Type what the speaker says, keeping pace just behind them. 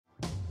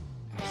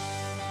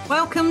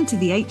Welcome to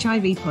the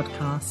HIV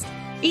podcast.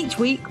 Each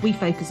week we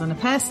focus on a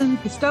person,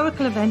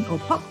 historical event or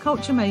pop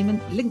culture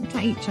moment linked to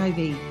HIV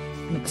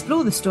and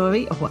explore the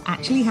story of what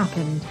actually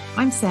happened.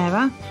 I'm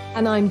Sarah.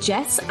 And I'm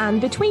Jess, and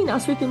between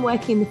us we've been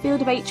working in the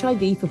field of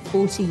HIV for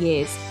 40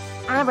 years.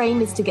 Our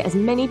aim is to get as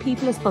many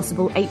people as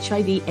possible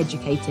HIV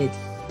educated.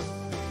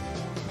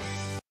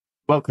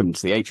 Welcome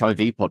to the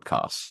HIV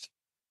podcast.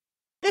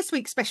 This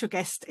week's special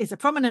guest is a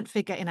prominent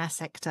figure in our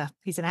sector.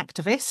 He's an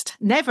activist,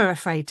 never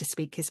afraid to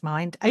speak his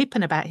mind,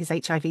 open about his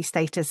HIV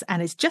status,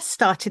 and is just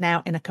starting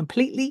out in a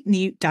completely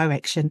new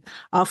direction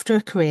after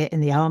a career in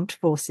the armed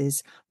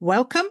forces.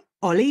 Welcome,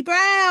 Ollie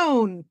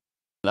Brown.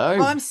 Hello.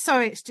 Oh, I'm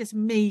sorry, it's just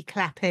me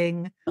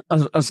clapping.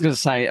 I was going to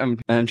say,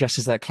 Jess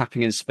is there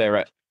clapping in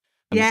spirit.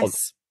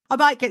 Yes, I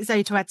might get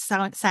Zoe to add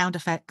sound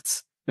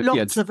effects.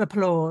 Lots of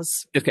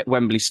applause. Look at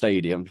Wembley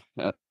Stadium.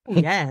 Oh,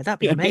 yeah, that'd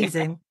be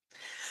amazing.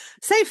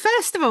 So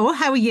first of all,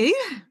 how are you?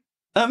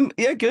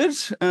 Yeah, good.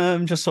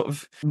 Just sort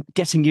of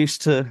getting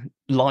used to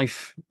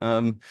life,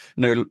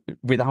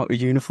 without a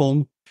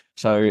uniform.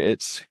 So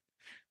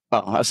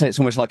I'd say it's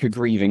almost like a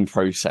grieving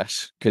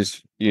process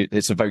because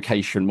it's a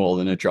vocation more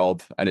than a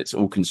job, and it's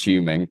all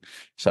consuming.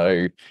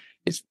 So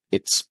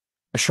it's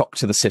a shock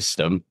to the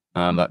system,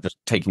 that just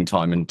taking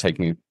time and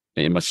taking it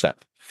in my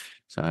step.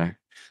 So,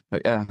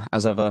 but yeah,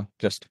 as ever,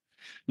 just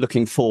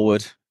looking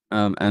forward,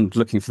 and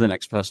looking for the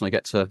next person I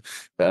get to,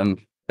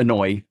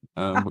 annoy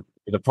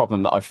with a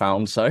problem that I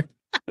found. So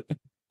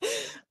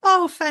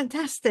oh,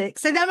 fantastic.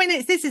 So I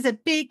mean, this is a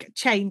big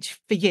change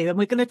for you, and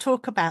we're going to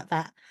talk about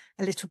that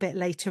a little bit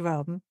later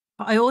on.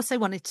 But I also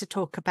wanted to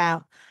talk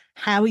about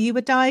how you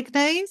were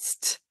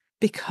diagnosed,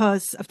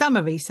 because I've done my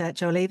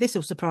research, Ollie. This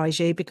will surprise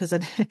you because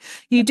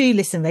you do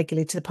listen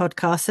regularly to the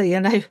podcast, so you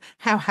know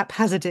how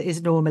haphazard it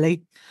is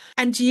normally.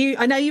 And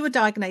I know you were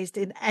diagnosed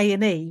in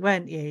A&E,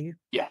 weren't you?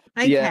 Yeah.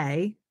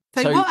 Okay.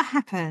 Yeah. So what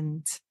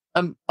happened?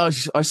 I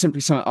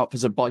simply sum it up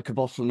as a biker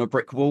bottle and a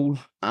brick wall.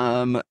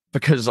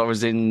 Because I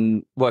was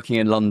working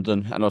in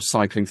London and I was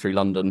cycling through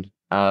London.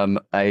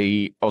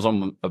 I was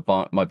on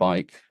my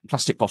bike.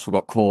 Plastic bottle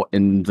got caught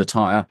in the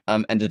tyre.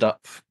 Ended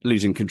up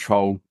losing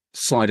control,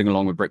 sliding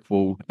along a brick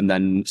wall, and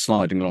then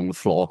sliding along the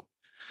floor.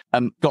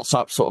 Got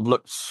up, sort of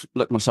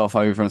looked myself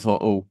over, and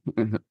thought, oh,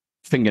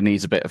 finger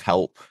needs a bit of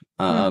help.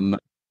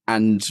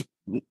 And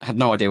had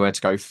no idea where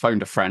to go.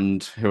 Phoned a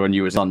friend who I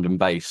knew was London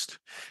based,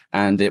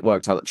 and it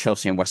worked out that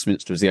Chelsea and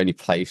Westminster was the only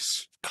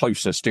place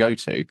closest to go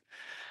to.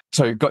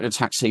 So got in a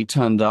taxi,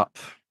 turned up,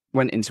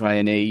 went into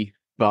A&E,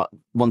 but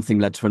one thing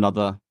led to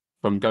another.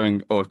 From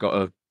going, I've got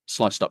a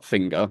sliced up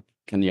finger,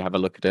 can you have a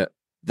look at it?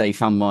 They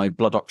found my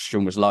blood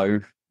oxygen was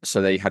low,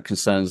 so they had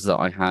concerns that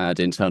I had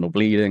internal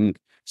bleeding.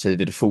 So they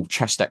did a full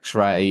chest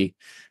x-ray,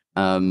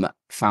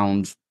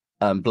 found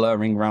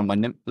blurring around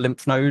my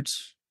lymph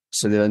nodes.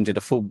 So they then did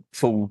a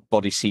full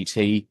body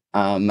CT,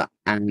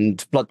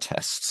 and blood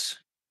tests.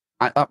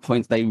 At that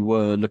point, they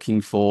were looking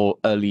for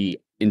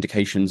early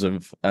indications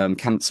of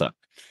cancer.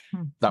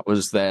 That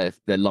was their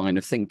line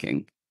of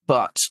thinking.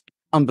 But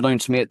unbeknown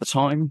to me at the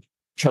time,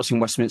 Chelsea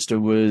and Westminster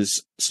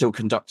was still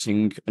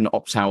conducting an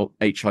opt-out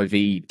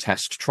HIV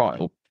test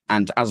trial.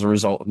 And as a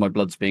result of my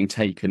bloods being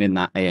taken in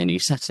that A&E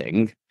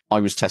setting, I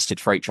was tested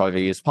for HIV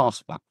as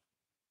part of that.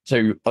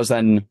 So I was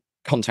then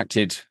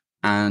contacted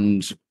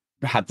and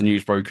had the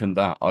news broken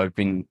that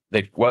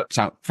they'd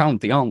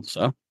found the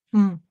answer,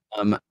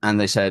 and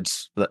they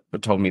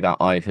told me that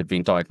I had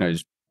been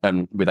diagnosed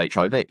with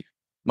HIV.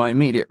 My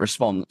immediate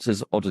response,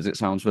 as odd as it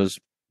sounds, was,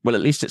 well,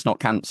 at least it's not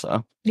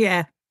cancer.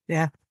 Yeah.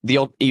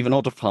 The even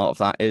odder part of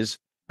that is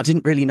I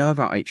didn't really know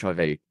about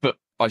HIV, but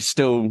I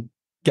still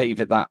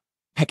gave it that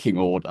pecking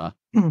order.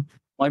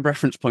 My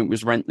reference point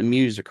was Rent the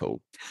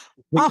musical.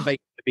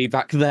 Be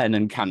back then,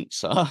 and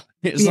cancer.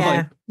 It's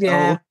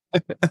yeah.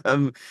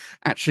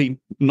 Actually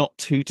not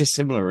too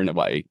dissimilar in a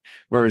way.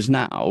 Whereas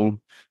now,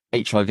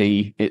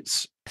 HIV,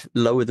 it's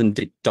lower than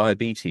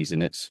diabetes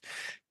in its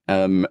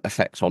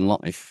effect on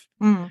life.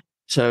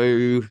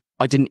 So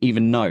I didn't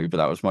even know, but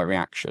that was my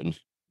reaction.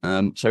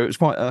 So it was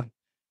quite I'd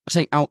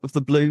say out of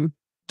the blue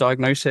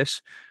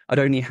diagnosis. I'd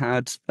only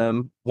had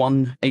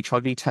one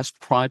HIV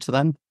test prior to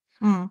then.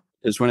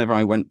 Because whenever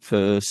I went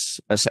for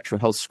a sexual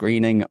health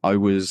screening, I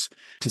was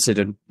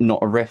considered not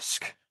a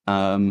risk.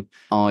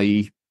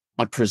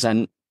 I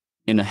present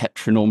in a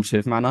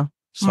heteronormative manner,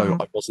 so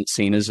I wasn't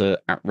seen as a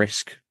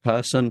at-risk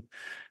person.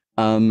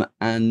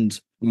 And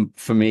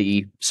for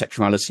me,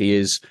 sexuality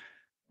is,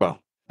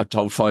 well, I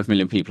told 5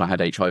 million people I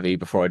had HIV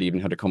before I'd even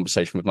had a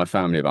conversation with my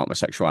family about my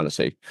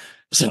sexuality.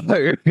 So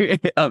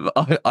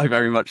I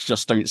very much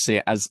just don't see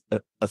it as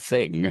a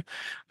thing.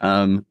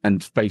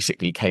 And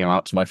basically came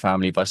out to my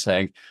family by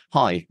saying,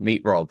 "Hi,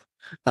 meet Rob."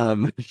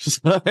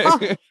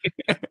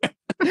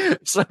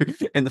 So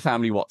in the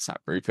family WhatsApp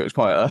group, it was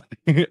quite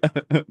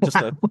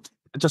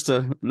just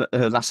a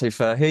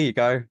laissez-faire. Here you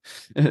go,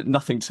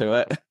 nothing to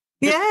it.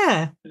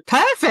 Yeah,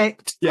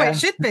 perfect. Yeah. Well, it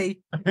should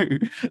be.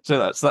 So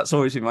that's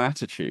always been my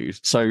attitude.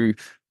 So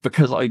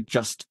because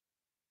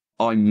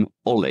I'm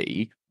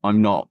Ollie,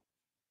 I'm not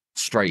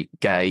straight,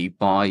 gay,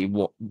 bi,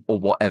 or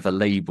whatever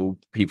label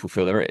people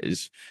feel there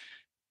is,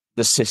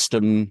 the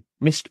system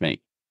missed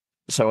me.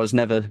 So I was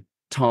never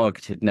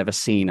targeted, never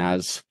seen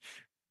as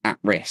at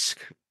risk.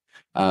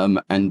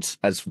 And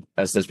as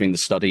there's been the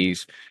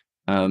studies,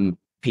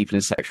 people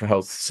in sexual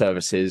health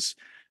services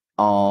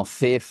are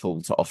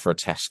fearful to offer a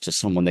test to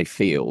someone they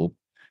feel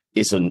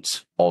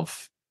isn't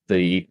of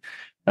the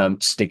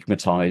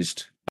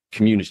stigmatized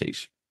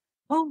communities.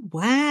 Oh,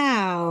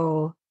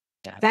 wow.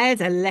 Yeah.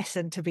 There's a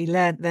lesson to be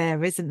learnt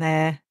there, isn't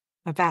there?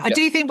 I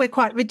do think we're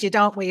quite rigid,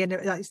 aren't we? And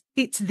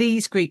it's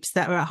these groups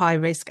that are at high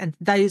risk, and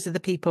those are the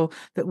people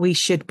that we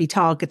should be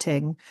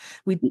targeting.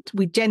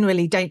 We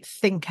generally don't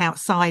think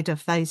outside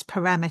of those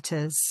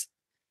parameters.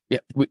 Yeah,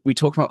 we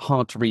talk about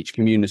hard to reach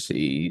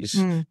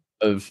communities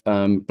of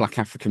Black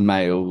African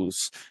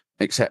males,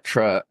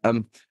 etc.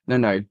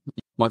 No,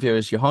 my view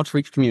is your hard to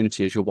reach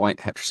community is your white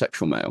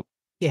heterosexual male.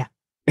 Yeah.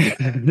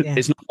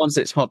 It's not ones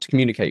that it's hard to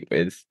communicate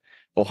with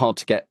or hard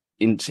to get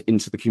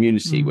into the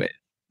community with.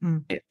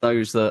 It's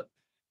those that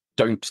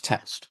don't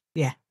test.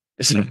 Yeah.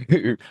 So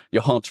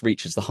your hard to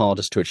reach is the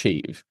hardest to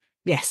achieve.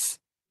 Yes.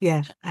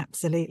 Yeah,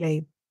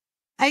 absolutely.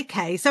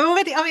 Okay. So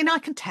already, I mean, I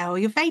can tell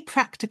you're very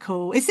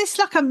practical. Is this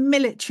like a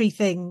military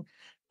thing,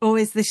 or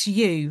is this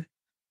you?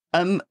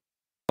 I've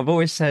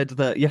always said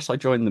that, yes, I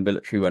joined the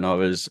military when I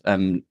was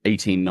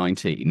 18,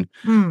 19.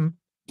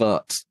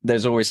 But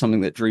there's always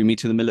something that drew me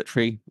to the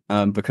military,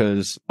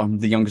 because I'm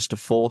the youngest of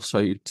four.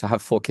 So to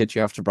have 4 kids,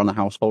 you have to run a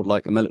household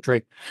like the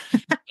military.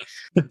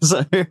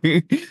 so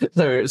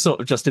it's sort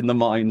of just in the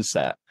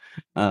mindset.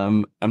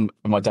 And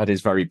my dad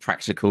is very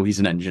practical. He's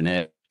an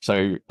engineer.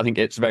 So I think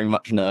it's very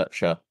much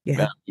nurture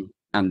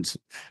and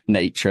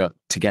nature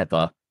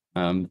together,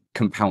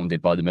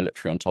 compounded by the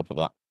military on top of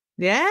that.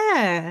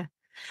 Yeah.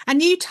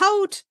 And you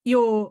told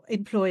your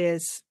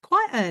employers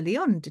quite early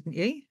on, didn't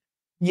you?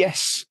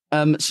 Yes.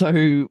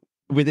 So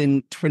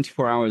within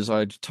 24 hours,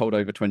 I'd told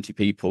over 20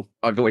 people.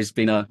 I've always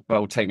been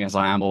well, take me as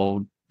I am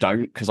or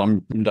don't, because I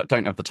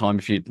don't have the time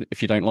if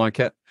you don't like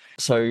it.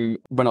 So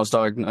when I was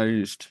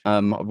diagnosed, I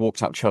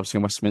walked out Chelsea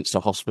and Westminster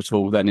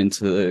Hospital, then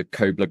into the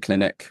Cobler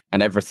Clinic,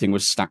 and everything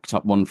was stacked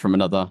up one from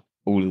another,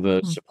 all of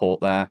the support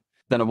there.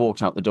 Then I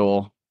walked out the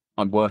door.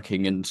 I'm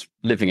working and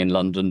living in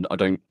London. I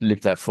don't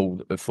live there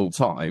full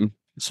time.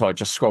 So I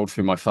just scrolled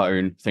through my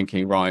phone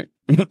thinking, right,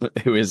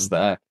 who is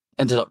there?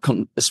 Ended up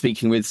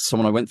speaking with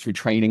someone I went through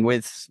training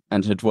with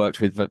and had worked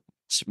with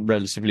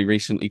relatively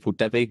recently, called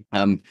Debbie.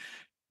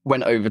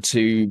 Went over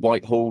to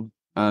Whitehall,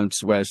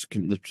 to where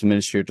the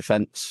Ministry of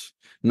Defence,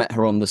 met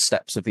her on the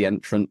steps of the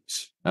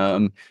entrance.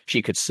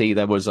 She could see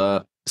there was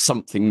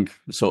something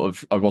sort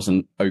of, I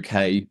wasn't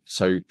okay.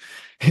 So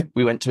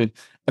we went to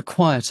a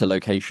quieter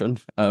location,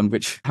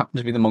 which happened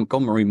to be the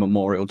Montgomery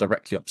Memorial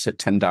directly opposite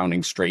 10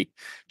 Downing Street,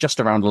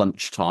 just around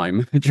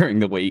lunchtime during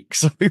the week.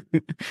 So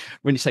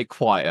when you say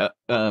quiet,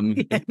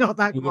 not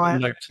that quiet.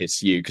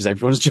 Notice you, because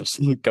everyone's just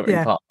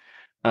going past.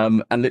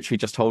 And literally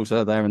just told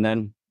her there and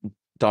then,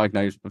 I've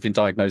been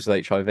diagnosed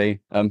with HIV.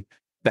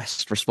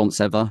 Best response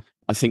ever.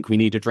 I think we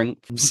need a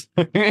drink.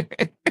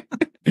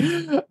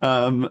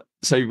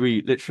 So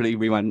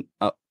we went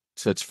up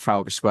to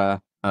Trafalgar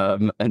Square,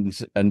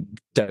 and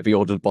Debbie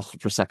ordered a bottle of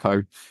Prosecco,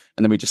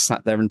 and then we just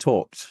sat there and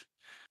talked.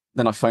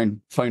 Then I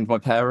phoned my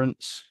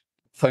parents,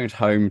 phoned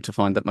home to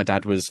find that my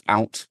dad was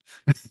out.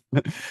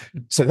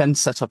 So then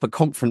set up a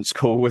conference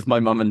call with my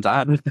mum and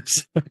dad.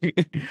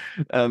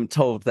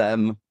 Told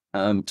them,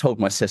 told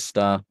my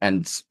sister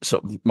and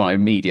sort of my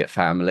immediate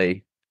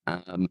family,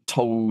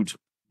 told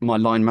my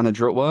line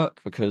manager at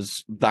work,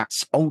 because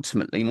that's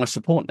ultimately my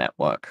support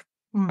network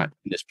at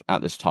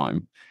this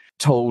time.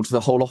 Told the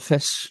whole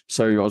office.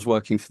 So I was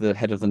working for the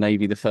head of the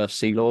Navy, the First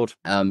Sea Lord.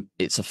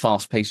 It's a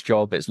fast-paced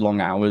job. It's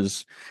long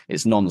hours.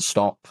 It's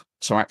non-stop.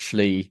 So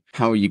actually,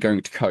 how are you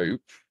going to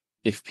cope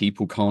if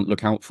people can't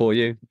look out for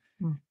you?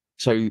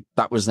 So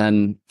that was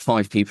then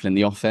 5 people in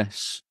the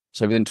office.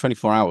 So within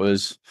 24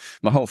 hours,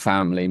 my whole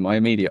family, my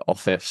immediate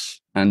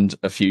office, and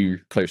a few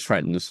close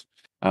friends,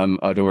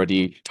 I'd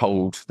already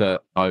told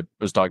that I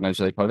was diagnosed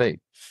with HIV.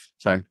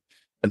 So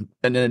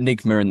an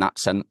enigma in that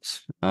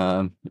sense,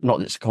 not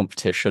that it's a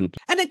competition.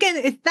 And again,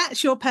 if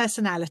that's your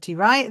personality,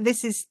 right?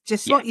 This is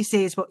just what you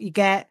see is what you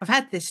get. I've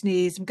had this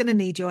news. I'm going to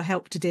need your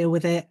help to deal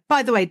with it.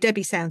 By the way,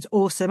 Debbie sounds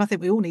awesome. I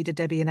think we all need a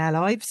Debbie in our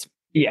lives.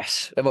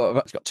 Yes. Well, I've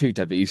actually got 2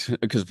 Debbies,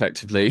 because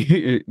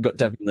effectively got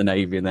Debbie in the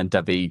Navy and then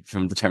Debbie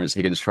from the Terence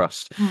Higgins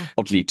Trust.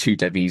 Oddly, 2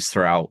 Debbies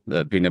throughout that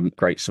have been a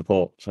great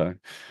support. So,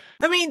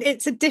 I mean,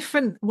 it's a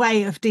different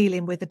way of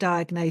dealing with a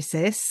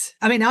diagnosis.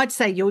 I mean, I'd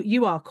say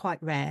you are quite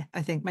rare.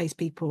 I think most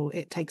people,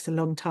 it takes a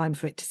long time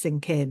for it to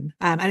sink in.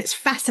 And it's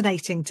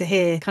fascinating to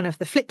hear kind of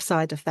the flip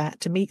side of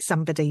that, to meet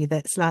somebody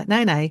that's like,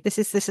 no, this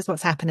is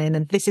what's happening,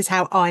 and this is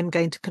how I'm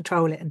going to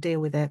control it and deal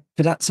with it.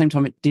 But at the same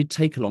time, it did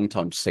take a long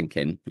time to sink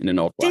in an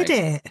odd way. Did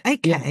it?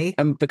 Okay.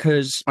 Yeah.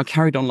 Because I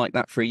carried on like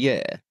that for a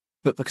year.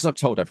 But because I've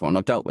told everyone,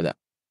 I've dealt with it.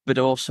 But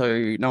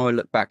also, now I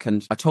look back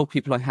and I told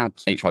people I had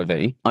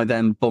HIV. I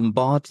then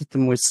bombarded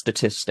them with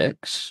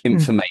statistics,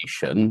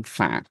 information,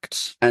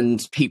 facts,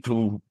 and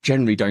people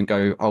generally don't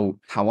go, oh,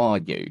 how are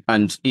you?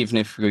 And even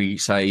if we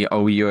say,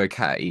 oh, are you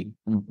okay?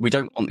 We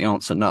don't want the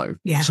answer no.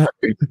 Yeah.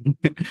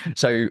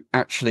 So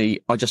actually,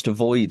 I just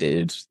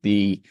avoided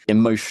the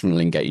emotional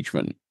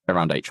engagement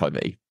around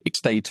HIV. It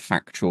stayed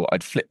factual.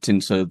 I'd flipped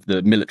into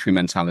the military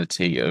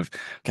mentality of,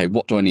 okay,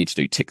 what do I need to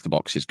do? Tick the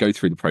boxes, go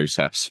through the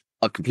process.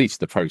 I've completed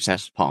the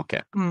process, park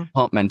it,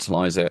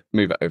 compartmentalize it,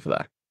 move it over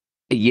there.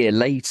 A year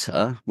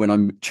later, when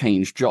I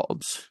changed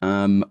jobs,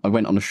 I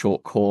went on a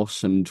short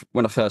course, and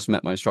when I first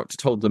met my instructor,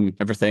 told them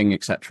everything,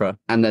 etc.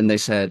 And then they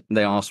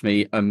asked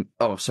me,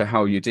 oh, so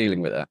how are you dealing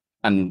with it?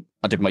 And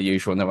I did my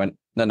usual, and they went,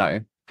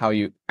 no, how are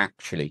you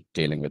actually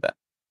dealing with it?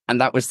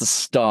 And that was the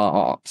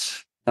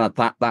start.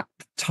 That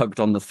tugged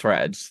on the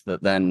threads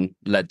that then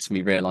led to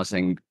me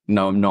realizing,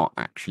 no, I'm not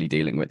actually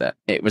dealing with it.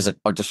 It was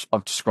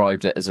I've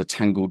described it as a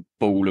tangled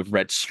ball of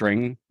red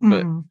string,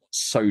 but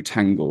so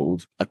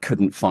tangled I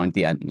couldn't find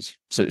the ends.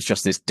 So it's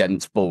just this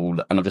dense ball,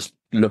 and I'm just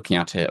looking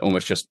at it,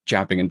 almost just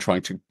jabbing and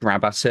trying to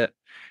grab at it,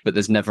 but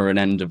there's never an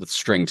end of the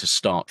string to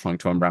start trying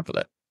to unravel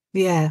it.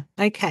 Yeah.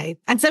 Okay.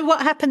 And so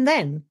what happened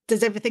then?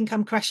 Does everything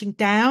come crashing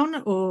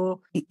down, or?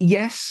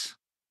 Yes.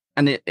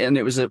 And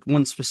it was at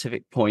one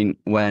specific point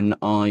when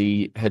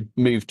I had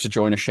moved to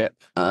join a ship,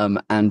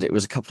 and it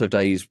was a couple of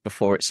days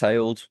before it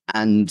sailed.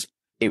 And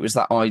it was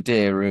that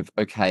idea of,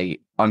 okay,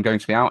 I'm going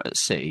to be out at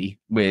sea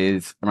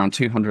with around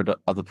 200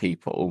 other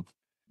people.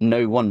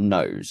 No one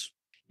knows.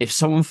 If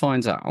someone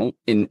finds out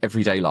in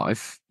everyday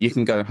life, you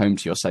can go home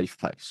to your safe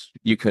place.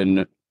 You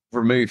can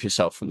remove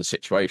yourself from the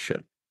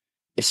situation.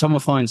 If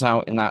someone finds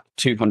out in that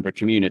 200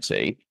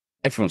 community,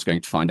 everyone's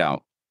going to find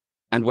out.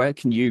 And where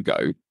can you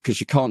go? Because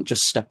you can't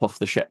just step off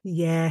the ship.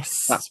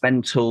 Yes. That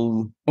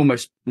mental,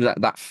 almost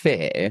that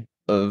fear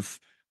of,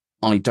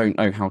 I don't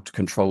know how to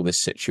control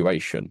this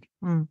situation.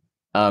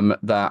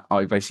 That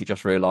I basically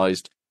just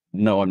realised,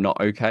 no, I'm not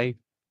okay.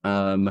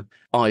 I'll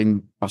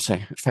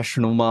say, a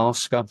professional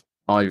masker.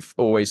 I've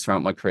always,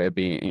 throughout my career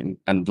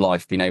and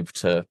life, been able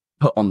to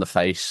put on the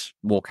face,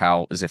 walk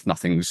out as if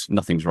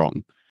nothing's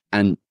wrong.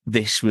 And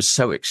this was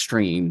so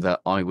extreme that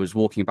I was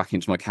walking back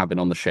into my cabin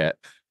on the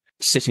ship,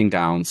 sitting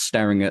down,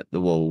 staring at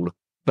the wall,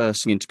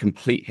 bursting into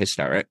complete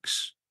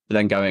hysterics,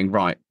 then going,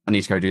 right, I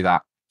need to go do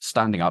that,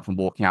 standing up and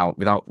walking out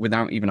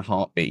without even a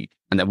heartbeat,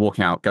 and then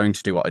walking out, going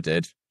to do what I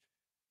did,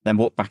 then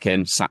walked back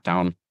in, sat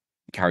down,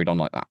 carried on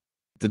like that.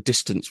 The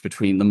distance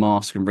between the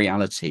mask and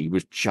reality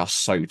was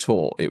just so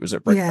taut. It was a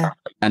breakdown.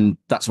 And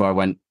that's where I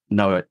went,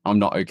 no, I'm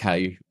not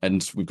okay.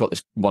 And we've got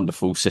this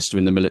wonderful system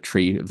in the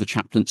military of the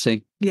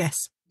chaplaincy.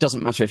 Yes.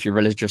 Doesn't matter if you're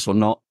religious or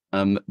not.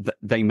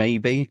 They may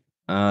be.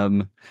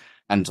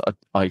 And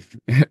I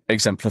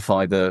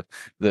exemplify the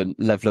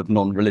level of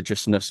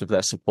non-religiousness of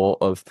their support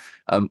of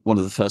one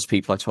of the first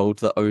people I told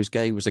that I was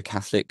gay was a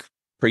Catholic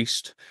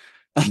priest.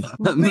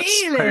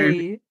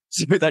 Really?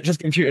 So that just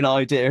gives you an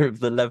idea of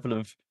the level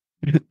of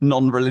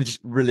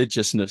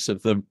non-religiousness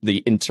of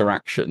the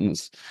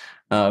interactions,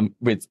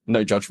 with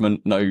no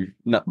judgment, no,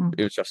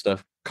 it was just a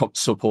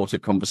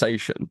supportive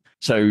conversation.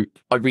 So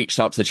I reached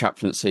out to the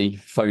chaplaincy,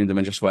 phoned them,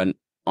 and just went,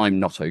 I'm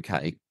not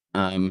okay.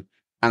 And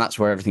that's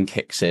where everything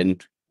kicks in.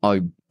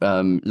 I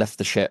left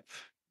the ship,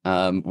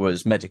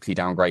 was medically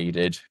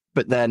downgraded,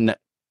 but then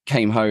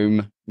came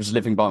home, was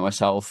living by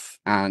myself,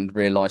 and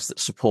realised that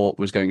support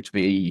was going to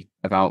be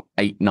about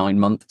 8-9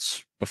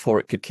 months before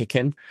it could kick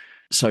in.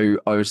 So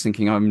I was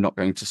thinking, I'm not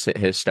going to sit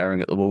here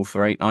staring at the wall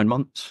for 8-9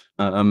 months.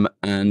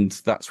 And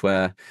that's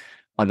where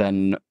I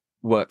then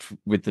worked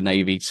with the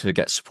Navy to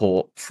get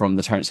support from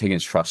the Terence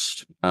Higgins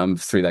Trust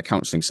through their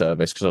counselling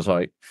service, because I was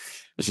like,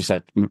 as you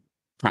said,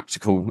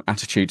 practical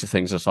attitude to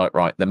things. I was like,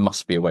 right, there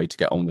must be a way to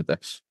get on with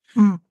this.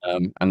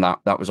 And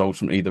that was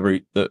ultimately the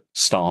route that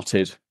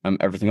started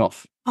everything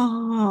off.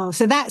 Oh,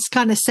 so that's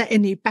kind of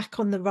setting you back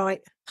on the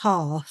right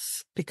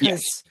path,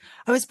 because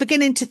I was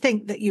beginning to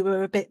think that you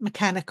were a bit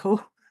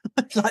mechanical.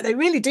 Like, they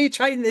really do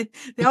train the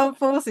armed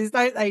forces,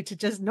 don't they, to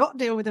just not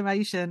deal with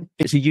emotion.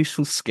 It's a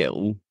useful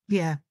skill.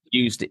 Yeah.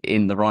 Used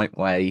in the right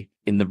way,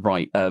 in the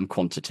right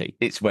quantity.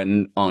 It's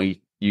when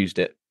I used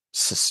it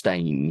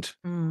sustained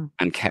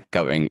and kept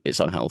going, it's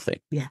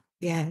unhealthy. Yeah.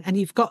 And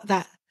you've got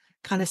that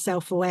kind of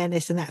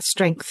self-awareness and that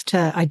strength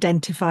to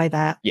identify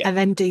that and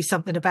then do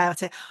something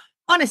about it.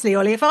 Honestly,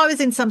 Ollie, if I was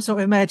in some sort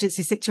of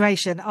emergency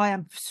situation, I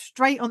am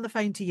straight on the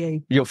phone to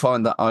you. You'll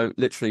find that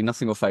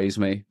nothing will faze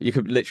me. You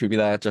could literally be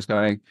there just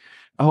going,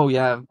 oh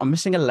yeah, I'm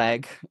missing a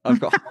leg. I'm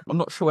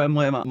not sure where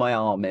my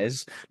arm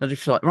is. And I'm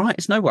just like, right,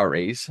 it's no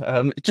worries.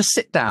 Just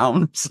sit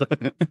down. So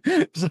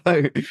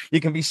you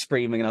can be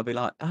screaming, and I'll be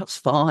like, that's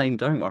fine,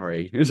 don't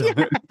worry.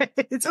 Yeah,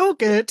 it's all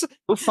good.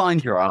 We'll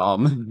find your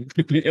arm.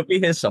 It'll be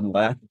here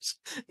somewhere.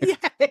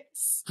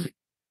 Yes.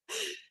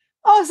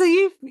 Oh, so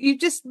you've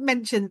just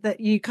mentioned that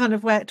you kind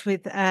of worked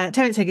with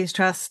Terence Higgins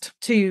Trust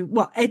to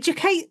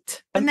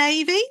educate the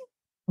Navy?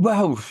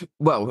 Well,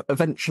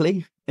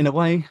 eventually, in a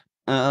way.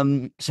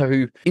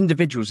 So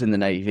individuals in the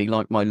Navy,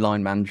 like my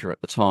line manager at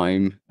the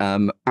time,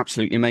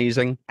 absolutely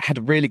amazing, had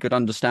a really good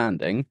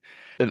understanding.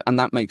 And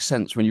that makes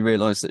sense when you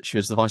realise that she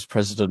was the vice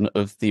president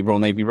of the Royal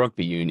Navy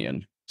Rugby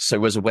Union, so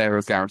was aware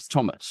of Gareth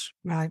Thomas.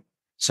 Right.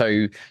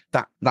 So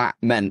that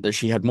meant that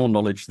she had more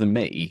knowledge than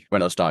me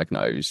when I was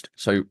diagnosed.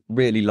 So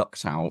really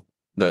lucked out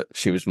that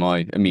she was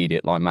my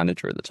immediate line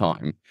manager at the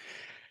time.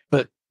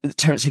 But the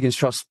Terence Higgins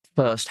Trust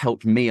first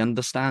helped me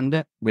understand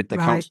it with the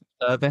council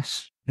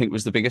service. I think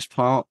was the biggest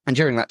part. And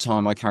during that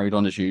time, I carried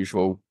on as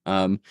usual.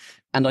 And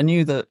I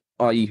knew that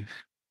I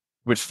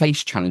would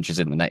face challenges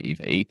in the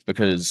Navy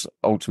because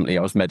ultimately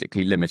I was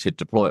medically limited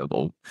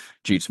deployable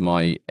due to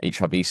my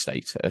HIV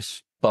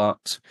status.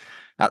 But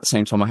at the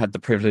same time, I had the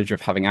privilege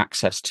of having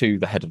access to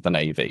the head of the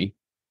Navy.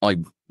 I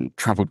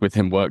travelled with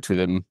him, worked with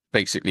him,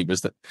 basically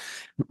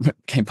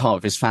became part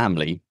of his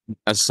family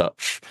as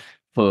such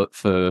for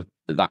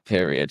that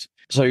period.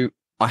 So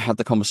I had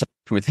the conversation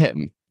with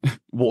him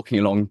walking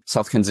along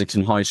South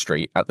Kensington High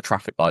Street at the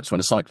traffic lights when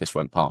a cyclist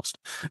went past.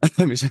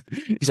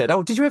 He said,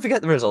 "Oh, did you ever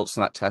get the results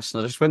from that test?"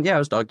 And I just went, "Yeah, I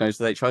was diagnosed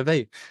with HIV."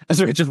 And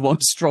so we just one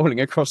strolling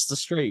across the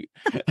street.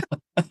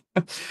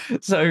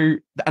 So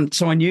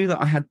I knew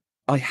that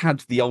I had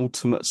the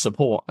ultimate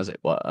support, as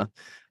it were,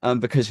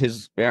 because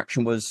his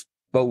reaction was,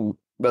 well,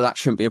 that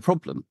shouldn't be a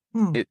problem.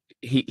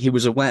 He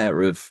was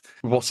aware of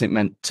what it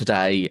meant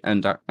today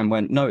and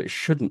went, no, it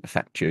shouldn't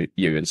affect you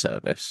in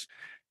service.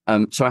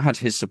 So I had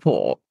his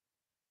support.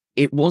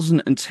 It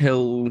wasn't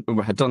until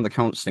I had done the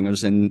counselling, I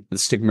was in the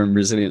stigma and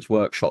resilience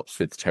workshops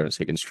with the Terence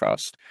Higgins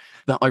Trust,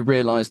 that I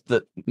realised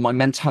that my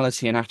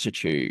mentality and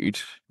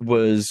attitude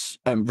was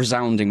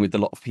resounding with a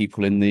lot of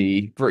people in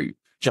the group.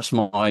 Just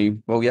my,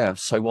 well, yeah,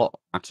 so what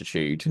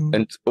attitude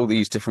and all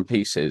these different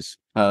pieces.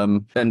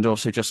 And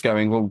also just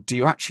going, well, do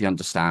you actually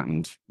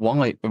understand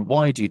why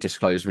do you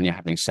disclose when you're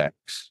having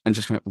sex? And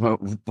just, well,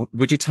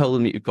 would you tell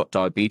them that you've got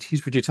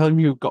diabetes? Would you tell them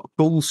you've got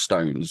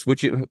gallstones?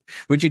 Would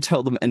you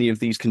tell them any of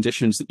these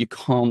conditions that you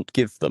can't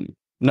give them?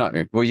 No.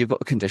 Well, you've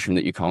got a condition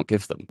that you can't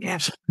give them. Yeah.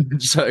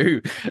 So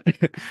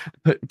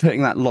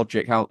putting that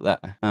logic out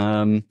there.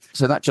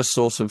 So that just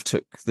sort of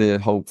took the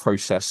whole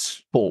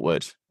process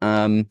forward,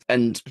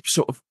 and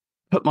sort of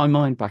put my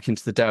mind back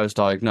into the day I was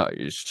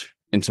diagnosed,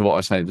 into what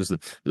I say was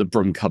the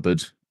broom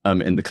cupboard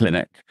in the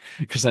clinic,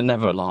 because they're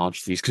never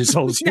large, these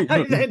consults.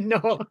 No, they're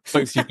not.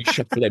 Both you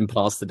shuffle in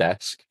past the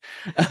desk.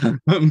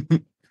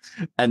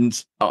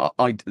 And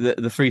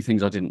the three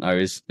things I didn't know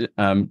is,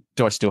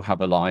 do I still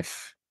have a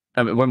life?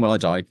 When will I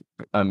die?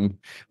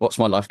 What's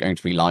my life going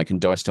to be like?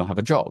 And do I still have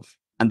a job?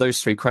 And those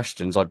three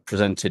questions I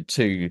presented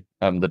to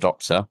the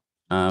doctor.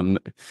 Her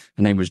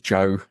name was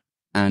Jo.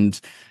 And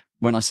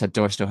when I said,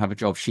 do I still have a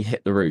job? She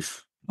hit the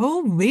roof.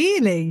 Oh,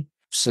 really?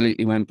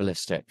 Absolutely went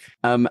ballistic.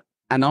 And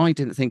I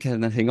didn't think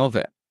anything of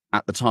it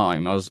at the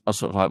time. I was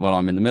sort of like, well,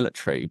 I'm in the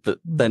military. But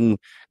then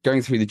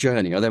going through the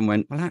journey, I then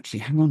went, well, actually,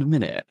 hang on a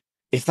minute.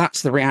 If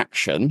that's the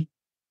reaction,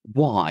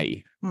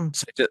 why?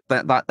 So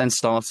that then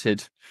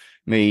started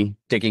me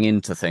digging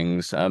into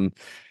things. And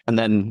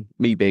then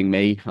me being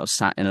me, I was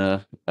sat in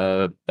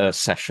a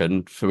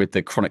session with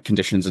the Chronic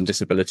Conditions and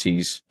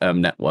Disabilities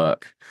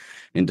Network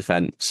in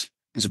Defence.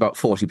 There's about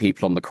 40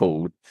 people on the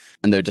call,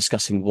 and they're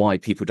discussing why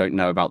people don't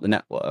know about the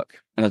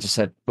network. And I just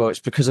said, well, it's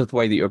because of the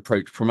way that you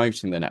approach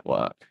promoting the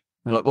network.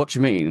 They're like, what do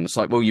you mean? And it's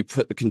like, well, you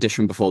put the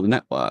condition before the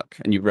network,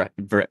 and you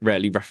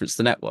rarely reference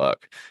the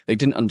network. They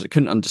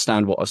couldn't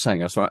understand what I was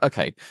saying. I was like,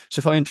 okay, so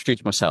if I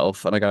introduce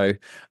myself and I go,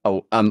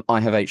 oh, I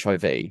have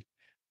HIV,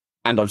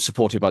 and I'm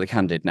supported by the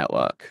Candid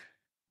network.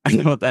 And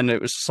then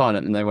it was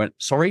silent, and they went,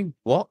 sorry,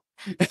 what?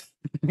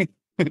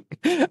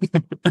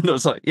 And I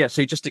was like, yeah,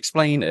 so you just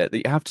explain it, that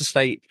you have to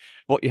state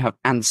what you have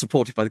and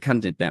supported by the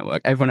Candid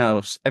network.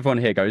 Everyone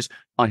here goes,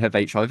 I have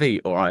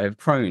HIV, or I have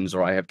Crohn's,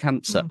 or I have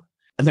cancer.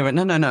 And they went,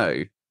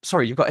 no,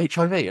 sorry, you've got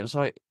HIV. And I was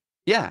like,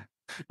 yeah.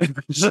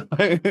 So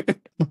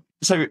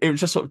it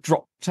was just sort of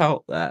dropped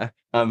out there.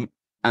 And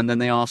then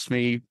they asked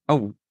me,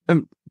 oh,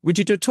 would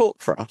you do a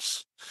talk for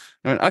us?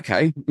 I went,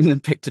 okay. And then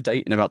picked a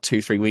date in about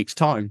 2-3 weeks'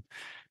 time.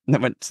 And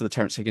then went to the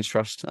Terence Higgins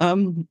Trust.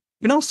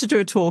 Been asked to do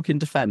a talk in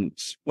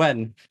Defence.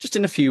 When? Just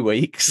in a few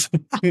weeks.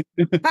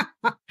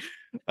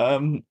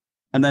 And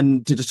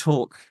then did a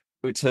talk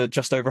to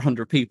just over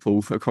 100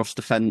 people across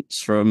Defence,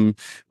 from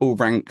all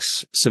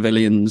ranks,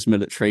 civilians,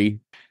 military.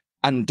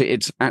 And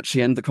it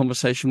actually ended the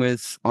conversation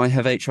with, I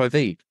have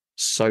HIV.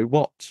 So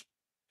what?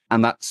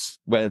 And that's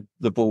where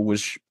the ball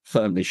was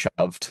firmly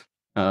shoved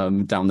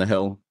down the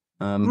hill.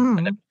 And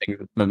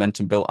everything,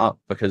 momentum built up,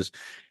 because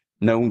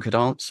no one could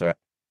answer it.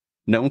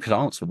 No one could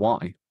answer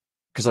why.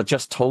 Because I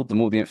just told them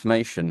all the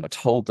information. I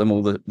told them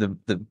all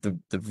the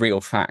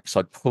real facts.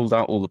 I pulled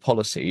out all the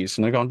policies,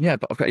 and they're going, yeah,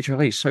 but I've got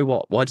HIV. So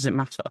what? Why does it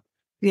matter?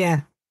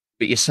 Yeah.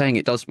 But you're saying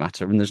it does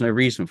matter, and there's no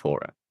reason for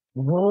it.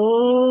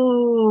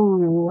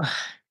 Oh,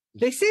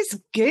 this is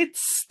good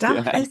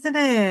stuff, isn't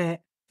it?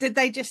 Did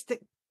they just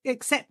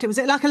accept it? Was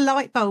it like a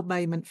light bulb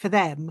moment for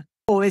them?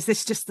 Or is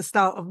this just the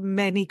start of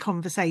many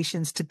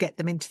conversations to get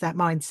them into that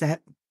mindset?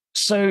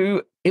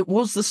 So it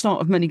was the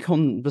start of many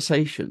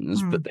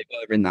conversations, but they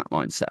were in that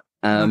mindset.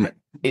 Right.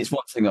 It's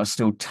one thing I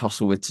still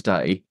tussle with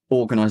today.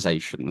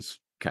 Organizations.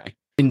 Okay.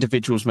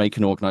 Individuals make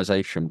an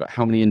organization, but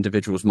how many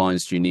individuals'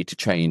 minds do you need to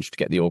change to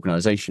get the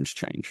organization to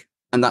change?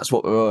 And that's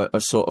what we're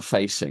sort of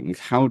facing.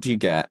 How do you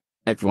get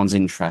everyone's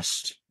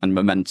interest and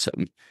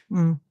momentum?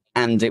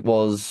 And it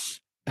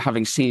was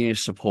having senior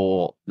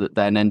support that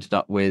then ended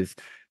up with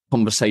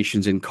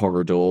conversations in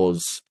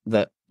corridors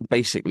that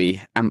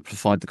basically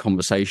amplified the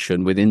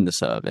conversation within the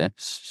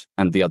service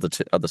and the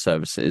other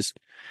services,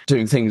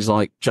 doing things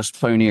like just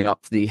phoning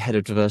up the head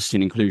of diversity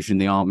and inclusion in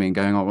the army and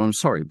going, "Oh, I'm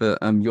sorry, but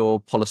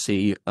your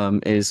policy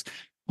is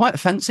quite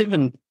offensive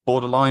and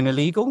borderline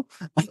illegal."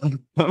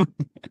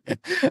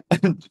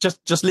 And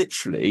just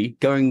literally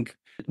going,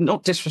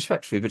 not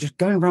disrespectfully, but just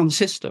going around the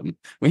system.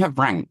 We have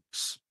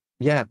ranks,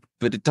 yeah,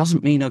 but it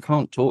doesn't mean I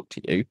can't talk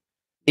to you.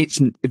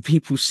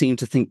 People seem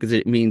to think that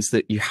it means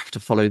that you have to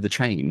follow the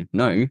chain.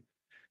 No,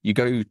 you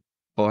go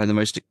by the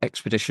most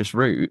expeditious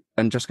route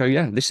and just go,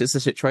 yeah, this is the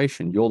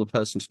situation. You're the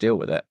person to deal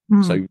with it.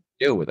 So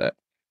deal with it.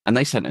 And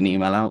they sent an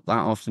email out that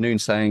afternoon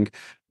saying,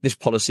 this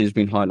policy has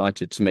been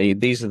highlighted to me.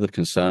 These are the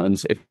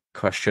concerns. If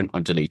question,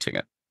 I'm deleting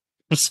it.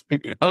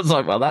 I was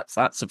like, well, that's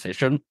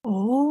sufficient.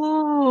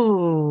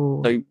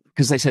 Oh. So,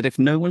 because they said if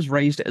no one's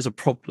raised it as a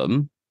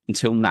problem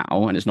until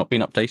now and it's not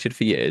been updated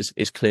for years,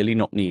 it's clearly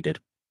not needed.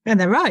 And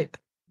they're right.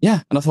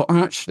 Yeah. And I thought,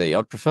 actually,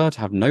 I'd prefer to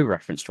have no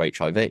reference to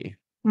HIV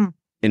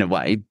in a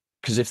way,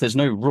 because if there's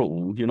no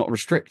rule, you're not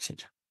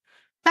restricted.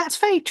 That's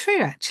very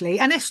true, actually.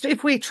 And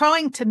if we're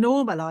trying to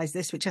normalise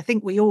this, which I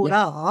think we all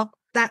are,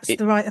 that's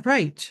the right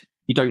approach.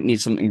 You don't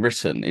need something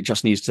written. It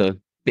just needs to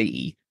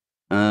be.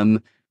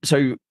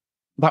 So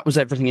that was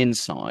everything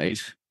inside.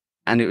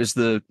 And it was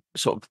the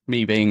sort of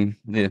me being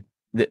the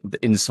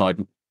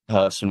inside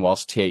person,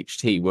 whilst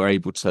THT were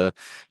able to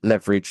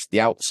leverage the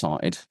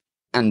outside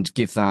and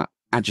give that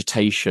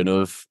agitation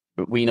of,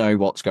 we know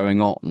what's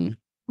going on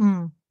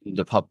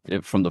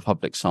from the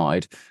public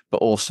side, but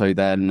also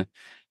then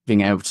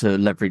being able to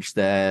leverage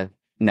their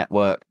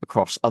network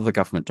across other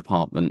government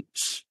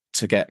departments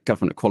to get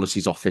Government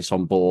Equality's Office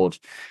on board,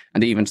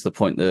 and even to the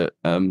point that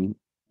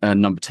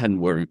Number 10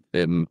 were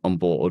on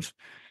board.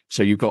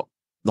 So you've got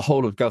the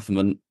whole of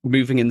government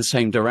moving in the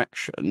same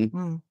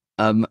direction,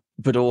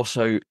 but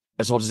also,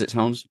 as odd as it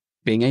sounds,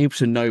 being able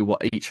to know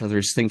what each other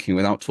is thinking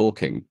without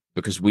talking,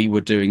 because we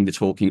were doing the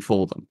talking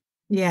for them.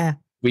 Yeah.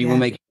 We were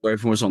making sure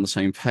everyone was on the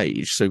same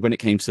page. So when it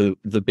came to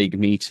the big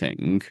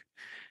meeting,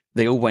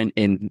 they all went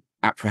in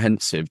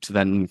apprehensive to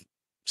then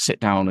sit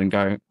down and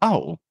go,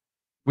 oh,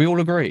 we all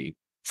agree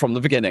from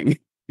the beginning.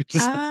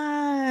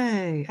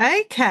 Oh,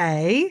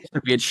 okay.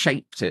 We had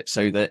shaped it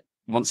so that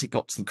once it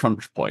got to the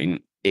crunch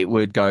point, it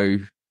would go,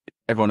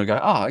 everyone would go,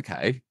 oh,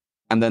 okay.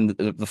 And then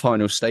the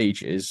final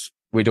stages,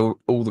 we'd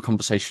all the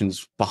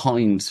conversations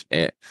behind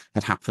it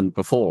had happened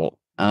before.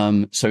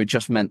 So it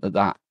just meant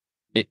that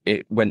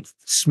it went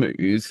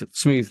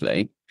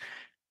smoothly.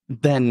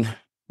 Then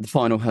the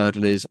final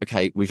hurdle is,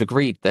 okay, we've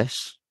agreed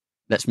this,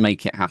 let's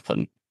make it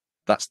happen.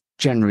 That's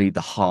generally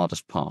the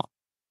hardest part.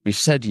 We've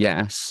said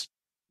yes,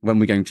 when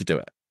we're going to do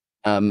it.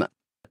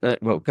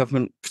 Well,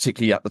 government,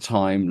 particularly at the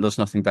time, does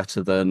nothing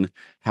better than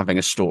having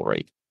a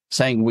story.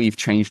 Saying we've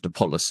changed a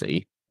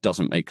policy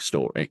doesn't make a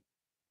story.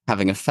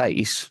 Having a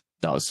face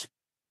does.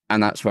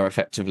 And that's where I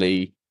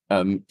effectively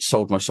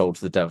sold my soul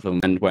to the devil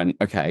and went,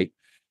 okay,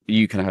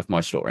 you can have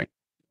my story.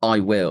 I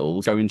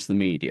will go into the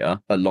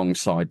media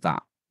alongside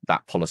that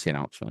policy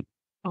announcement.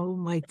 Oh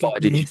my goodness.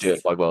 Provided you do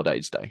it by World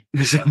AIDS Day.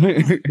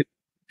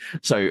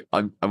 So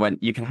I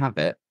went, you can have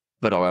it,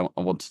 but I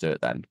want to do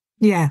it then.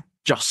 Yeah.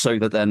 Just so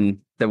that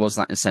then there was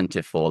that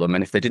incentive for them.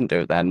 And if they didn't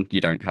do it then, you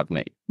don't have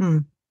me.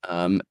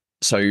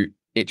 So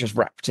it just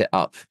wrapped it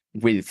up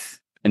with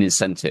an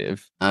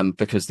incentive,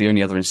 because the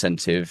only other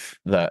incentive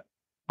that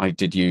I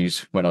did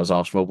use when I was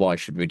asked, well, why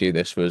should we do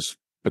this, was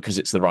because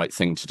it's the right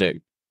thing to do.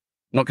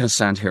 I'm not going to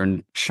stand here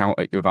and shout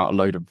at you about a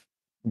load of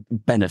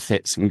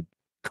benefits and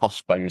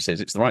cost bonuses.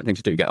 It's the right thing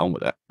to do. Get on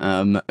with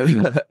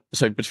it.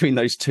 So between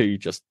those two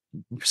just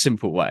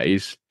simple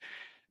ways,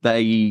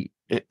 they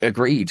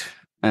agreed.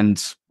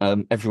 And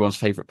everyone's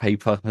favourite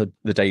paper,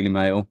 the Daily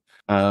Mail,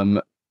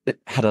 it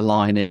had a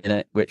line in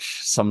it which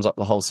sums up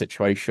the whole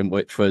situation,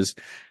 which was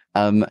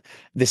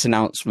this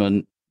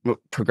announcement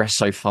progressed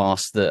so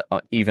fast that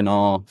even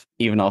our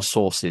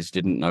sources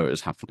didn't know it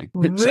was happening.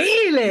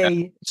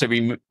 Really? So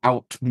we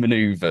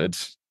outmaneuvered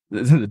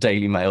the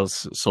Daily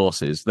Mail's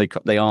sources.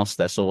 They asked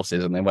their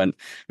sources and they went,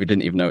 we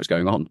didn't even know what's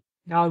going on.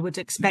 I would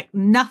expect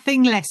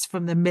nothing less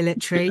from the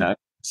military. Yeah,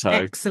 so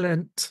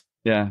excellent.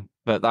 Yeah,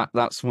 but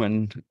that's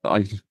when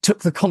I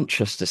took the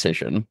conscious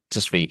decision to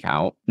speak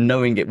out,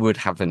 knowing it would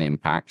have an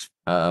impact.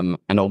 And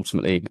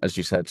ultimately, as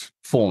you said,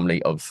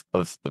 formally of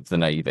the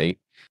Navy,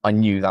 I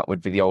knew that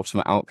would be the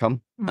ultimate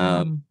outcome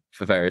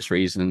for various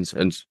reasons.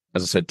 And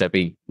as I said,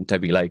 Debbie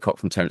Laycock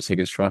from Terence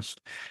Higgins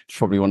Trust, it's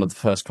probably one of the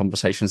first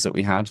conversations that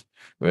we had,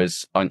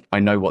 whereas I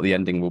know what the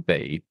ending will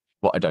be.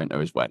 What I don't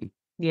know is when.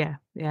 Yeah,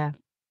 yeah.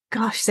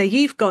 Gosh, so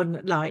you've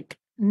gone like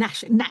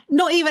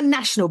not even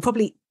national,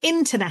 probably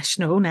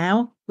international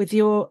now with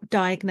your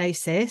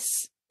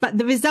diagnosis. But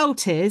the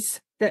result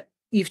is that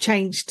you've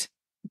changed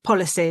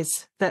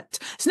policies. That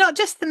it's not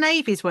just the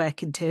Navy's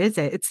working to, is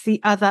it? It's the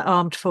other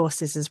armed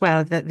forces as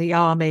well, the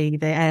Army,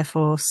 the Air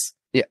Force.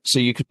 Yeah, so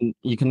you can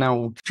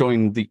now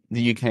join the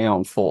UK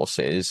Armed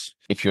Forces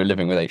if you're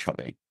living with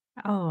HIV.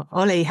 Oh,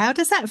 Ollie, how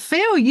does that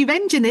feel? You've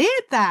engineered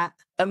that.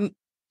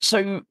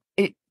 So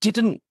it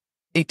didn't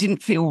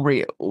feel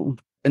real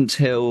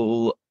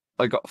until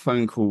I got a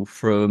phone call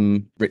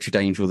from Richard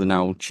Angel, the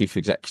now chief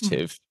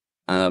executive.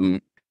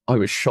 I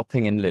was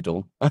shopping in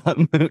Lidl,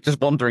 just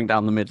wandering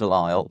down the middle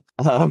aisle,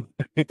 and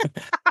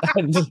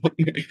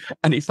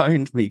he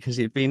phoned me because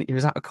he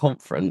was at a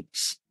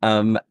conference,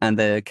 and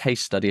the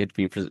case study had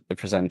been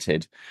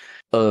presented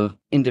of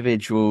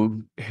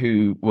individual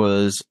who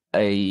was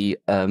a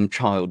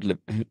child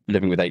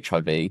living with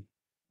HIV.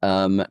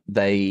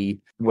 They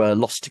were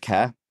lost to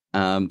care,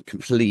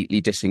 completely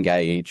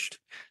disengaged,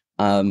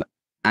 and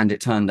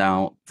it turned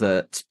out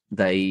that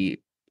they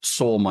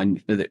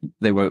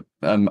they were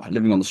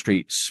living on the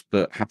streets,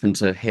 but happened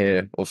to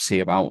hear or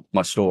see about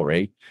my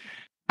story,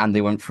 and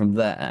they went from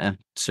there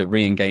to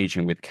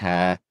re-engaging with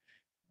care,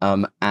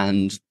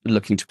 and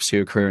looking to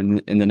pursue a career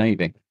in the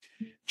Navy,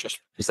 just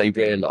because they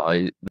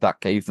realised that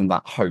gave them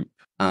that hope.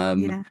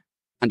 And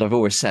I've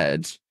always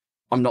said,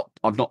 I've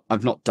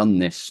not done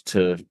this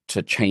to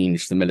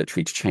change the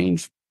military, to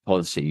change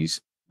policies.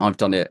 I've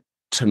done it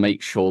to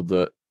make sure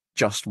that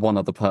just one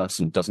other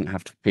person doesn't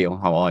have to feel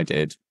how I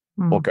did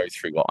or go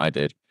through what I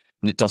did.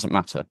 And it doesn't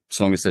matter. As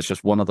long as there's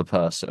just one other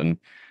person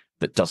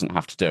that doesn't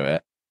have to do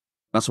it.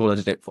 That's all I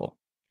did it for.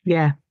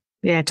 Yeah.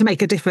 Yeah. To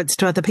make a difference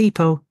to other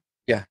people.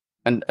 Yeah.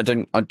 And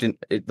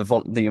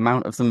the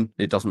amount of them,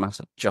 it doesn't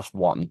matter. Just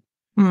one.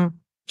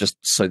 Just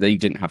so they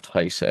didn't have to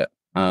face it.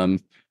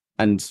 And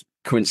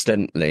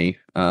coincidentally,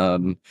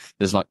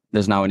 there's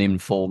now an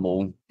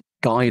informal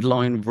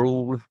guideline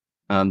rule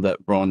that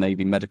Royal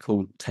Navy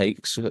Medical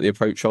takes the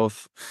approach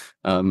of.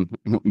 One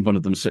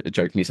of them sort of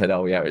jokingly said,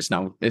 "Oh yeah,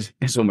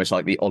 it's almost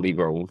like the Ollie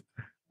rule,"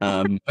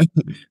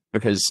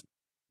 because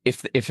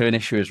if an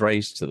issue is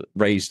raised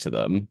to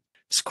them,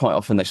 it's quite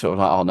often they sort of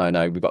like, "Oh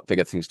no, we've got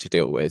bigger things to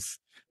deal with."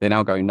 They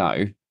now go,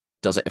 "No,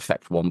 does it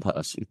affect one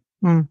person?"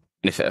 And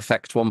if it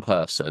affects one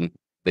person,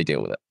 they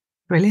deal with it.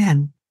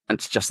 Brilliant. And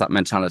it's just that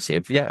mentality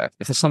of, if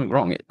there's something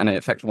wrong and it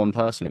affects one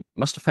person, it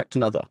must affect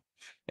another.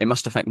 It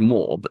must affect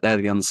more, but they're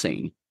the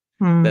unseen.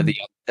 They're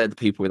the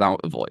people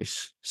without a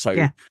voice.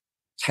 So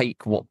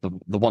take what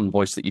the one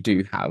voice that you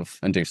do have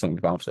and do something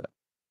about it.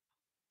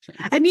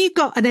 And you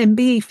got an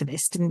MBE for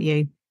this, didn't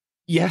you?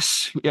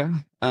 Yes, yeah.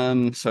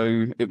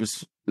 So it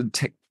was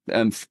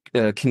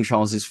King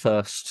Charles's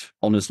first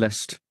honours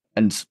list,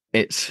 and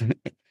it's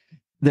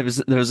there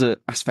was an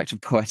aspect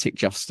of poetic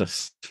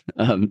justice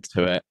to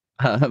it,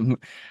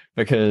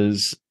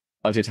 because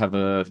I did have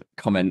a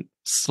comment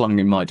slung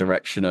in my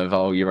direction of,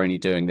 "Oh, you're only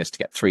doing this to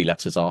get 3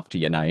 letters after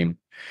your name."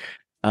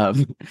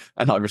 And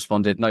I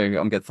responded, "No,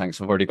 I'm good,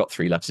 thanks. I've already got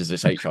 3 letters.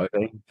 It's HIV."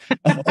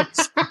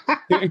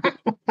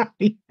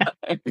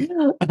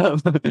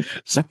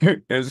 So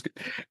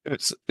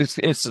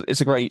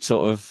it's a great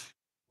sort of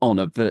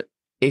honour, but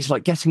it's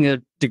like getting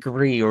a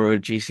degree or a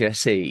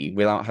GCSE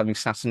without having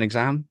sat an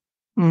exam.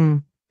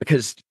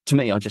 Because to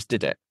me, I just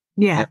did it.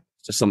 Yeah,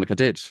 it's just something I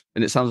did,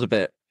 and it sounds a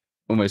bit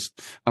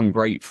almost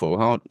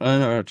ungrateful. Oh,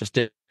 no, I just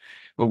did.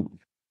 Well,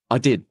 I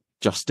did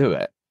just do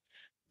it.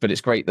 But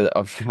it's great that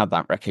I've had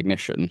that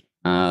recognition.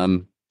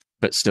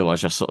 But still, I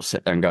just sort of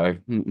sit there and go,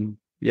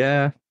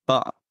 yeah.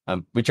 But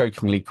we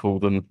jokingly call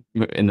them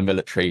in the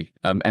military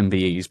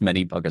MBEs,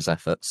 many buggers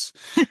efforts.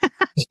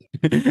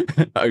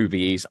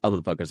 OBEs,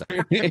 other buggers.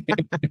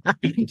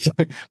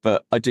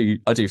 But I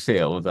do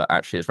feel that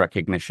actually it's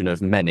recognition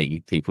of many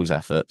people's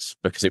efforts,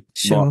 because it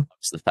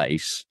marks the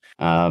face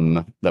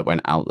that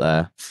went out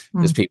there.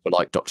 There's people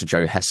like Dr.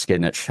 Joe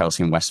Heskin at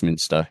Chelsea and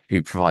Westminster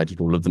who provided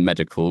all of the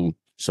medical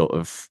sort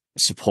of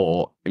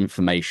support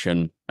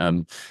information,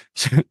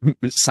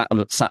 sat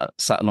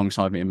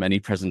alongside me in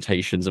many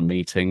presentations and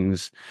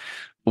meetings,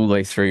 all the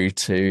way through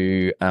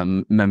to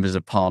members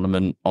of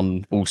Parliament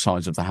on all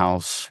sides of the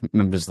House,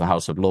 members of the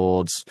House of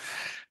Lords,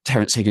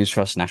 Terence Higgins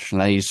Trust,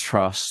 National AIDS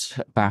Trust,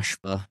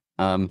 BASHBA,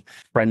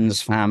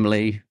 friends,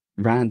 family,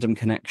 random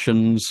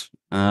connections,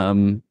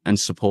 and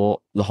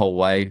support the whole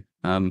way.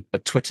 A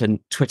Twitter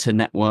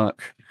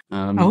network.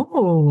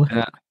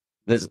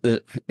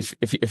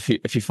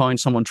 If you find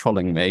someone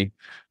trolling me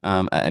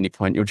at any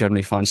point, you'll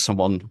generally find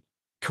someone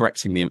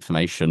correcting the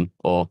information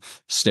or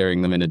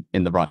steering them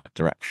in the right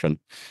direction.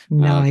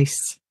 Nice.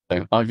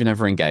 So I've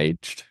never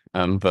engaged,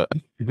 but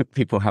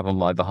people have on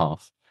my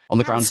behalf. On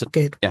the grounds of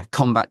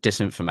combat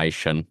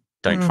disinformation.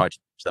 Don't try to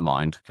change their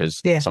mind,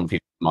 because some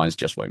people's minds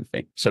just won't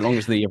be. So long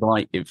as the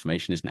right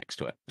information is next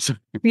to it.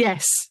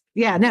 Yes.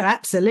 Yeah, no,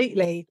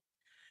 absolutely.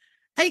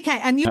 Okay,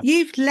 and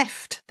you've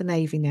left the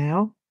Navy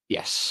now.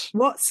 Yes.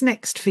 What's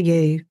next for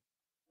you?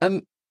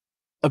 A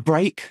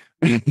break.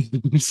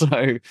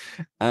 So,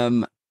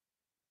 I'm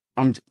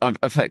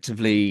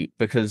effectively,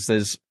 because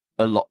there's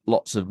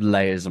lots of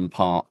layers and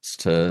parts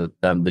to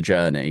the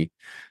journey.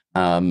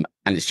 And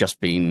it's just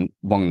been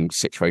one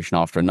situation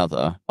after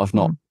another. I've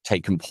not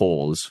taken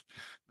pause.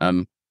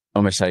 I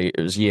almost say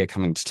it was a year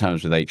coming to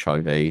terms with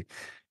HIV.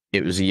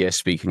 It was a year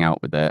speaking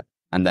out with it.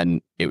 And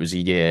then it was a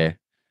year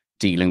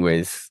dealing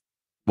with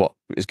what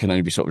can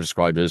only be sort of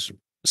described as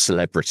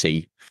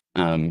celebrity,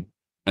 and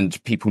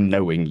people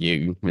knowing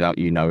you without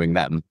you knowing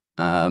them.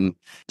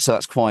 So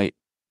that's quite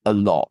a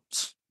lot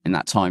in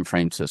that time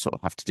frame to sort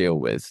of have to deal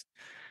with.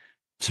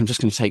 So I'm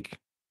just going to take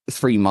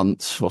 3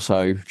 months or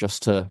so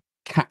just to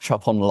catch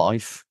up on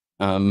life,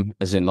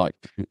 as in like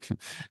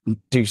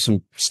do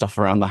some stuff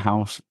around the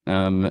house,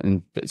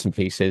 and bits and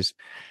pieces,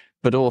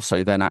 but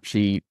also then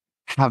actually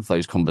have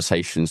those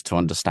conversations to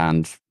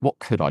understand what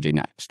could I do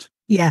next.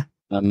 Yeah.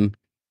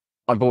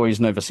 I've always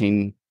never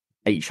seen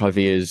HIV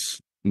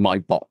as my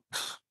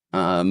box.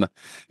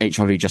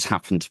 HIV just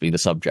happened to be the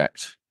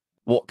subject.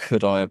 What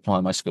could I apply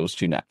my skills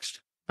to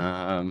next?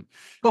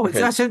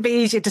 That should be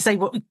easier to say.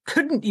 What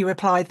couldn't you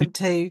apply them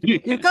to?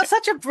 You've got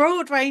such a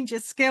broad range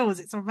of skills.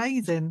 It's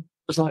amazing.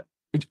 It's like,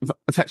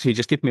 effectively,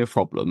 just give me a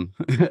problem.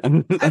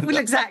 Well,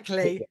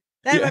 exactly.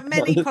 There are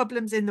many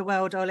problems in the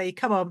world, Ollie.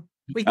 Come on,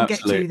 we can get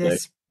through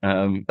this.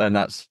 And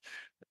that's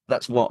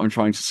what I'm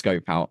trying to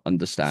scope out,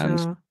 understand.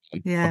 Sure.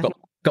 Yeah. I've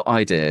got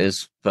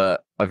ideas,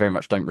 but I very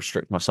much don't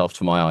restrict myself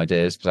to my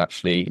ideas, because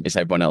actually it's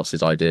everyone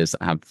else's ideas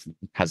that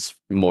has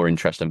more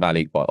interest and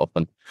value quite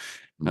often.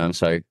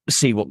 So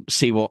see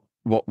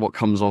what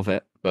comes of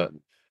it, but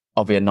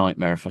I'll be a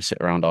nightmare if I sit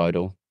around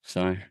idle.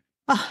 So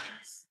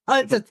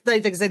I don't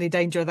think there's any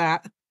danger of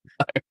that.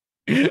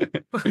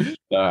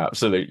 No,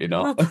 absolutely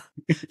not.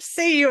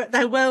 See you at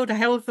the World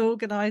Health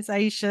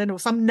Organization or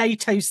some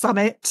NATO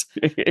summit,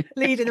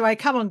 leading the way.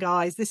 Come on,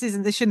 guys, this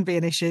shouldn't be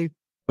an issue.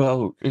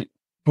 Well,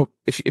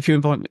 if you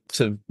invite me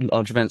to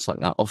large events like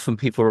that, often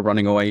people are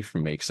running away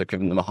from me because I've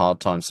given them a hard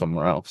time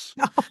somewhere else.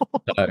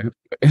 So,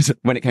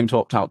 when it came to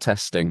opt-out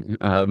testing,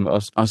 I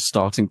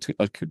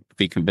could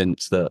be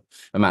convinced that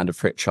Amanda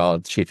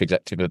Pritchard, chief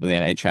executive of the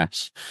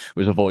NHS,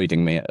 was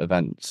avoiding me at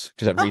events,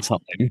 because every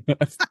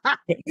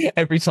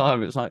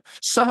time it's like,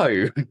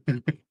 so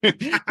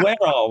where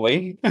are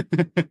we?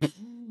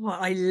 Well,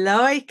 I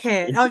like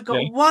it. I've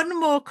got one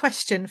more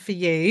question for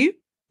you.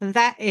 And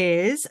that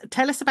is,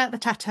 tell us about the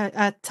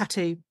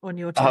tattoo on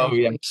your toe. Oh,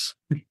 yes.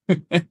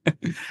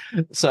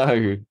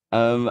 So,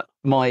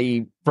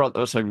 my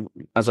brother, so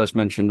as I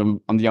mentioned,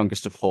 I'm the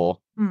youngest of 4.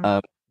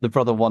 The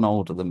brother one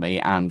older than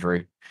me,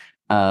 Andrew,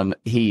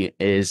 he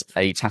is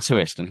a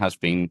tattooist and has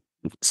been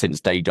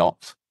since day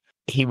dot.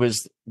 He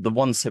was the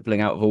one sibling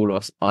out of all of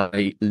us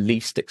I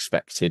least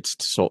expected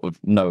to sort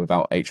of know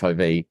about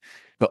HIV,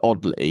 but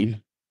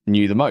oddly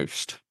knew the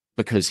most,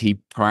 because he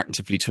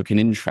proactively took an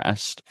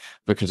interest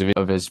because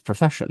of his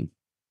profession.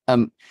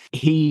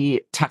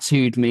 He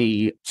tattooed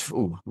me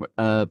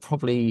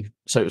probably,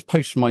 so it was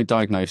post my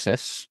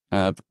diagnosis.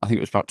 I think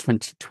it was about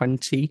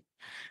 2020.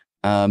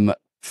 That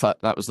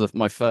was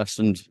my first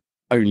and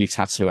only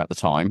tattoo at the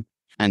time,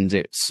 and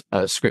it's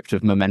a script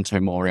of Memento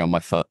Mori on my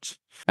foot.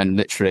 And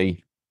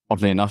literally,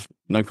 oddly enough,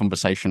 no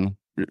conversation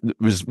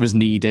was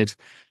needed,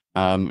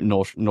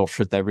 nor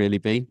should there really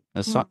be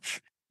as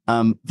such.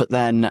 But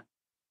then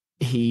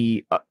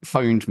he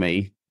phoned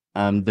me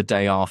the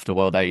day after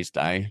World AIDS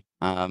Day,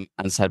 and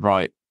said,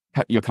 right,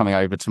 you're coming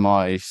over to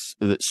my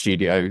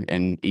studio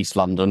in East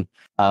London,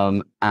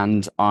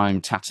 and I'm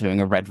tattooing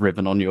a red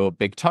ribbon on your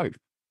big toe.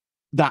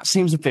 That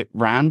seems a bit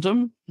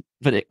random,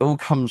 but it all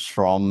comes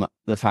from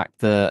the fact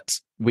that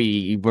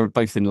we were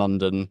both in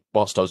London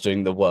whilst I was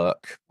doing the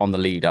work on the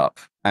lead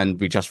up,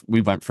 and we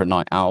went for a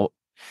night out,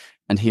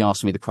 and he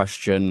asked me the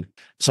question,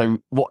 so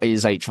what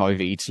is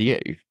HIV to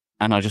you?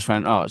 And I just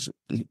went, oh, it's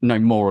no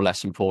more or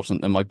less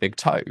important than my big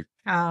toe.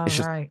 Oh,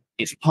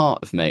 It's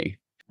part of me.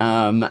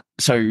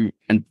 So,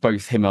 and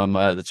both him and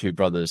my other 2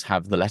 brothers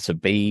have the letter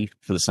B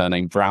for the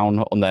surname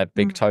Brown on their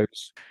big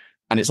toes.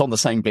 And it's on the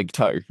same big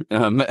toe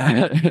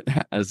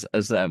as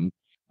them.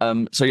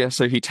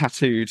 So he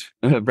tattooed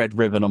a red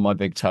ribbon on my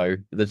big toe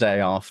the day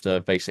after.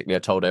 Basically, I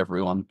told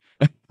everyone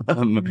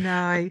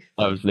nice.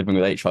 I was living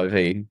with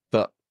HIV.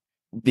 But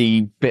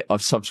the bit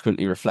I've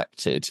subsequently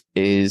reflected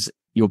is,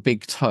 your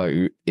big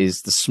toe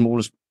is the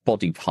smallest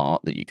body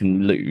part that you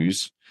can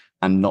lose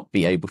and not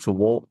be able to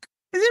walk.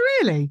 Is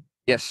it really?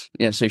 Yes.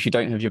 Yeah. So if you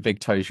don't have your big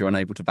toes, you're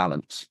unable to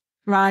balance.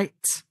 Right.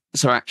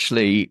 So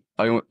actually,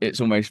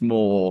 it's almost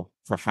more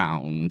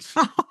profound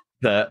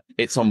that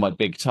it's on my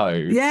big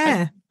toe.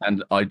 Yeah.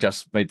 And I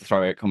just made the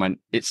throwaway comment,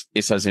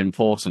 it's as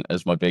important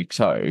as my big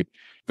toe,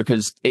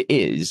 because it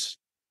is,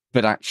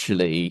 but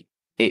actually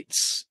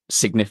it's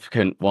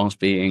significant whilst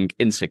being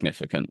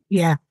insignificant.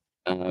 Yeah.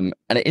 And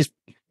it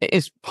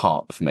is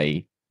part of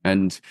me,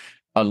 and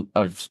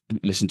I've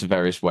listened to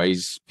various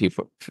ways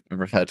people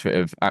refer to it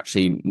of,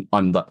 actually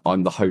I'm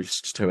the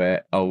host to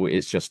it. Oh,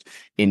 it's just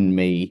in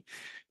me.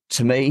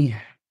 To me,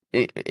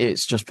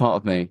 it's just part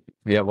of me.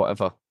 Yeah,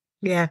 whatever.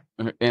 Yeah.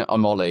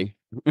 I'm Ollie.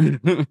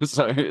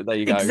 So there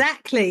you go.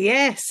 Exactly.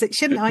 Yes, it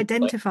shouldn't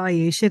identify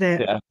you, should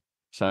it? Yeah.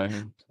 So,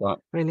 but,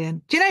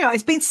 Brilliant. Do you know what?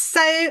 It's been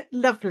so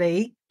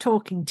lovely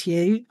talking to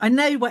you. I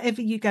know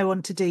whatever you go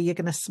on to do, you're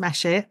going to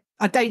smash it.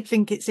 I don't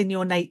think it's in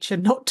your nature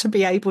not to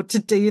be able to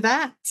do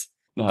that.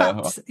 no,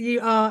 But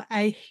you are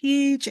a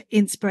huge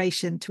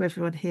inspiration to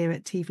everyone here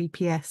at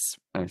TVPS.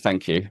 no,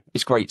 thank you.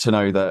 It's great to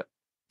know that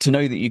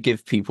you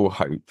give people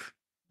hope.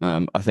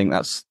 I think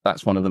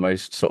that's one of the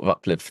most sort of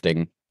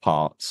uplifting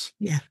parts.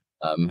 Yeah.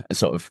 And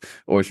sort of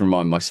always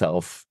remind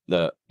myself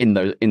that in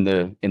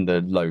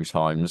the low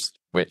times,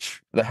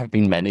 which there have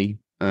been many,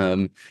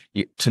 to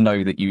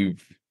know that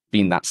you've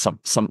been that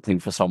something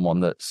for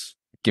someone that's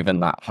given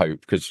that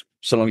hope, because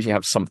so long as you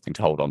have something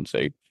to hold on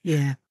to.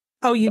 Yeah.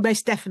 Oh, you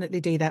most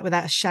definitely do that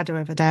without a shadow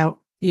of a doubt.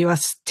 You are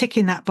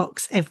ticking that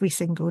box every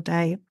single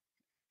day.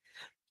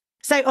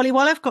 So, Ollie,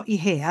 while I've got you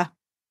here,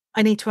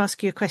 I need to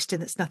ask you a question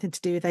that's nothing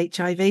to do with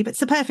HIV, but it's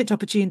the perfect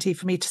opportunity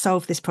for me to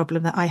solve this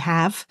problem that I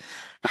have.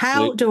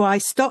 How do I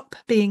stop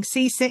being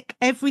seasick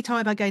every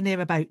time I go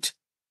near a boat?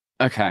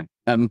 Okay.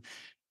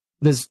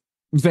 There's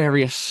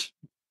various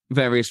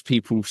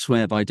people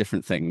swear by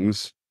different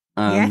things.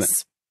 Yes.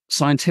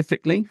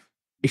 Scientifically,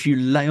 if you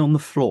lay on the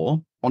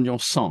floor on your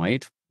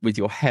side with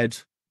your head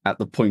at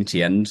the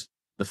pointy end,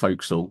 the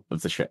forecastle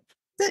of the ship.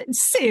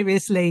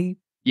 Seriously?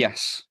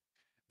 Yes,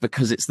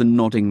 because it's the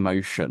nodding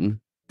motion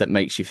that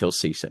makes you feel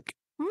seasick.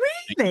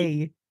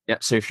 Really? Yeah,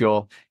 so if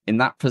you're in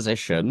that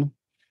position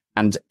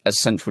and as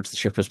central to the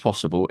ship as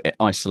possible, it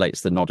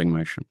isolates the nodding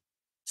motion.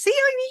 See,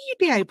 I knew you'd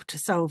be able to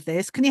solve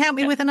this. Can you help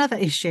me with another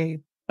issue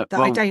that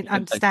I don't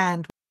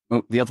understand?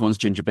 Well, the other one's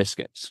ginger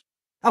biscuits.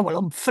 Oh, well,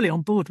 I'm fully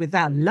on board with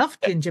that. Love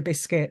ginger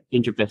biscuit.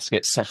 Ginger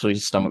biscuits settle your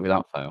stomach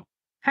without fail.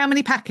 How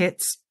many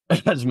packets?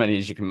 As many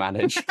as you can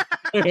manage.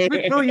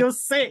 Before you're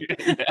sick.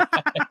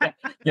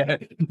 Yeah,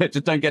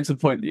 just don't get to the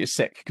point that you're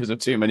sick because of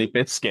too many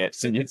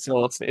biscuits and you're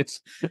sorted.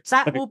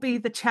 That will be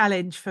the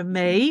challenge for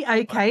me.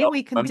 Okay,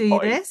 we can do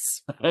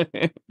this.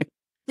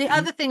 The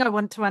other thing I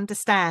want to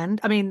understand,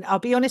 I mean, I'll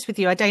be honest with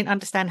you, I don't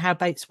understand how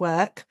boats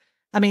work.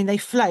 I mean, they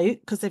float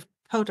because they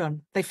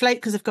float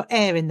because they've got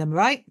air in them,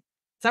 right?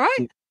 Is that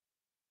right?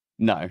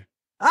 No.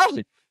 Oh,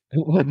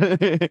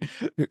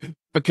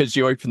 because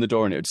you open the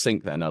door and it would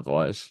sink then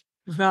otherwise.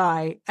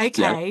 right.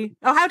 Okay. Yeah.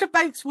 Oh, how do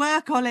boats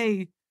work,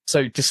 Ollie?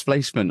 So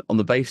displacement on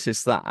the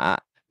basis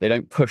that they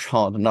don't push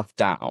hard enough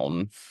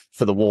down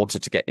for the water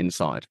to get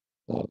inside.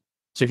 So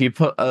if you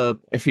put a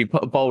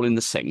bowl in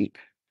the sink.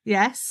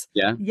 Yes.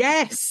 Yeah.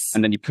 Yes.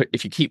 And then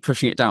if you keep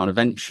pushing it down,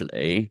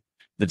 eventually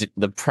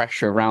the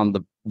pressure around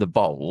the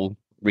bowl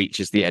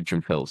reaches the edge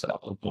and fills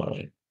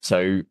it.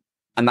 So,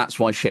 and that's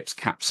why ships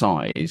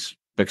capsize,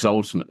 because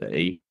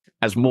ultimately,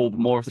 as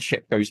more of the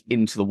ship goes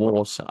into the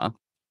water,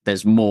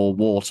 there's more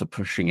water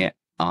pushing it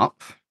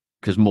up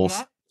because more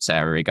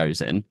area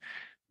goes in.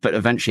 But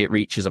eventually it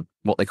reaches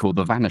what they call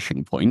the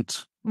vanishing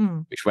point,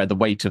 which where the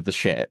weight of the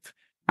ship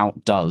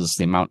outdoes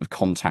the amount of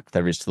contact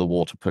there is to the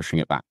water pushing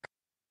it back.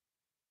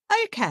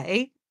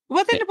 Okay.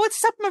 Well, then what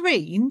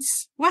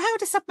submarines? Well, how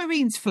do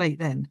submarines float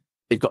then?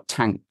 They've got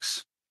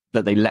tanks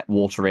that they let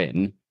water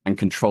in and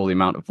control the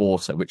amount of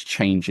water, which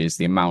changes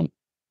the amount,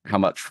 how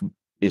much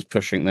is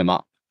pushing them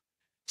up.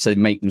 So they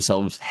make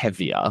themselves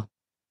heavier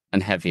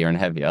and heavier and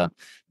heavier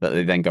that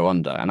they then go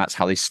under. And that's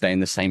how they stay in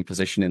the same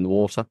position in the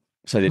water.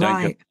 So they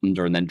don't go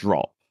under and then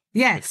drop.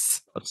 Yes.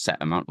 A set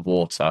amount of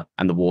water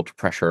and the water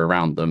pressure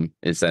around them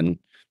is then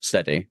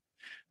steady.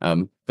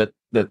 But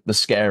the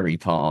scary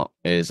part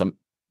is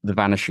the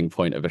vanishing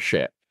point of a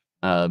ship.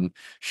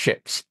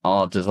 Ships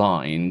are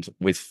designed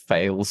with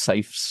fail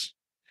safes,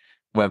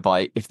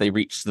 whereby if they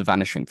reach the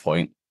vanishing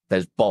point,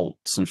 there's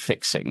bolts and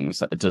fixings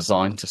that are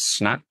designed to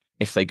snap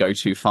if they go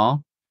too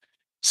far.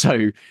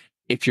 So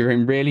if you're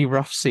in really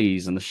rough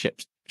seas and the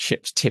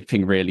ship's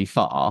tipping really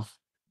far,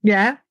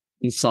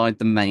 inside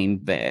the main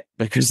bit,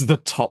 because the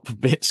top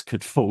bits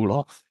could fall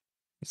off.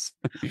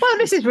 Well,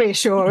 this is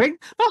reassuring.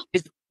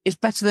 It's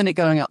better than it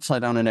going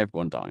upside down and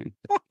everyone dying.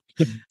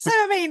 So,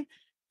 I mean,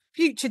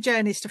 future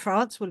journeys to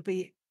France will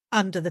be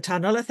under the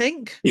tunnel, I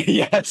think.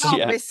 Yes,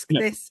 Can't risk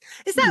this.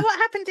 Is that what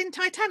happened in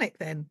Titanic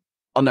then?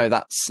 Oh no,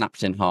 that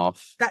snapped in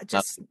half. That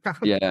just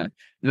yeah.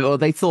 Well,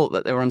 they thought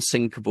that they were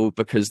unsinkable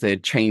because they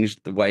had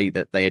changed the way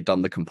that they had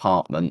done the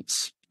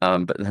compartments,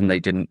 but then they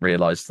didn't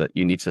realise that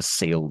you need to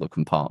seal the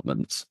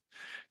compartments,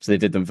 so they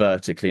did them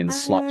vertically and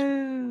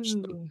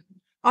slightly.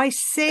 I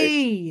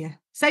see.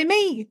 So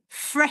me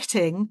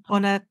fretting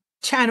on a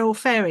Channel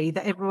ferry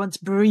that everyone's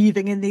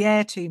breathing in the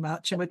air too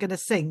much and we're going to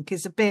sink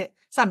is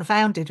it's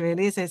unfounded,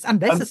 really, is it? It's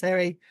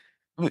unnecessary.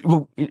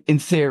 Well, in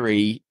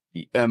theory,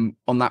 on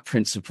that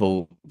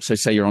principle, so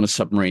say you're on a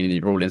submarine and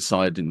you're all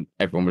inside and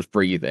everyone was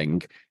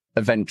breathing,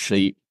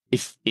 eventually,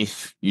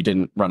 if you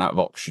didn't run out of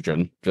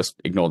oxygen,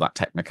 just ignore that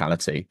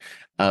technicality,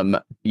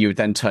 you would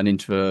then turn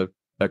into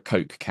a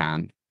Coke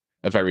can,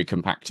 a very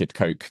compacted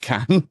Coke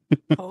can.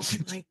 Oh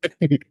my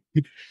God.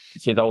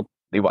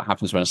 Ultimately what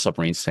happens when a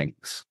submarine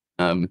sinks.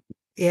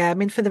 Yeah, I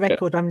mean, for the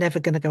record, I'm never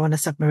going to go on a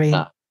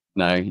submarine.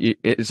 No,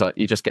 it's like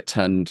you just get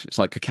turned. It's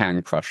like a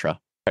can crusher.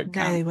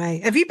 No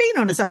way. Have you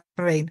been on a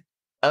submarine?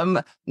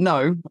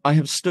 No, I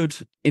have stood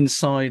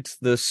inside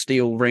the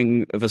steel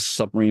ring of a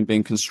submarine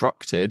being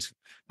constructed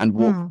and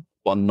walked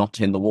one not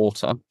in the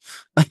water.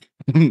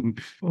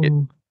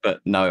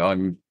 But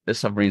no, the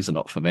submarines are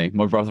not for me.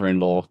 My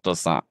brother-in-law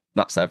does that.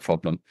 That's their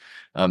problem.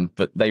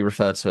 But they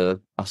refer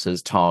to us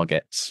as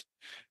targets.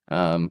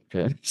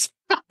 'Cause-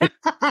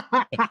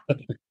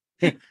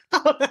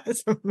 Oh,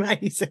 that's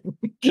amazing.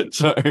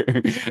 So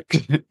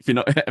if you're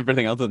not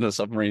everything other than a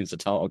submarine's a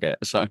target.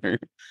 So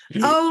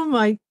Oh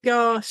my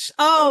gosh.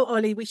 Oh,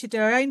 Ollie, we should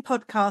do our own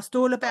podcast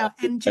all about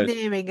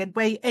engineering and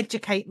where you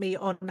educate me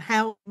on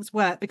how things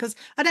work, because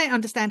I don't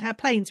understand how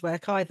planes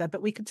work either,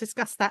 but we could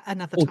discuss that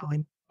another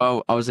time.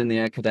 Oh, I was in the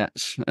air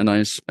cadets and I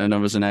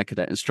was an air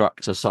cadet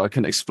instructor, so I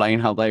can explain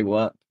how they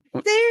work.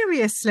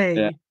 Seriously?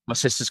 Yeah. My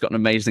sister's got an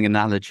amazing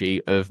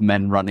analogy of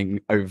men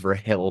running over a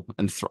hill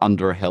and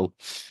under a hill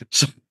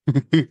so,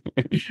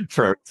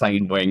 for a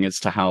plane wing as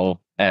to how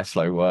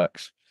airflow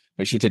works.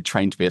 But she did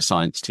train to be a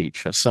science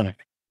teacher, so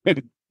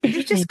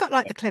You've just got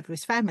like the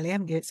cleverest family,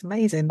 haven't you? It's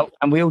amazing. Oh,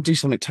 and we all do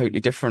something totally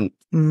different.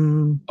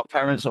 Our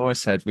parents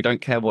always said, we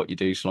don't care what you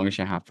do, so long as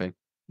you're happy.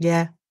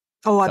 Yeah.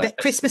 Oh, I bet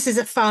Christmases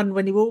are fun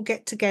when you all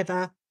get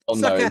together. Oh,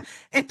 It's no. like an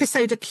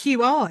episode of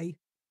QI.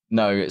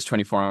 No, it's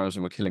 24 hours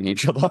and we're killing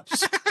each other.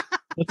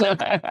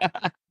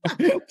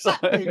 So,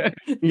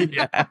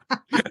 yeah.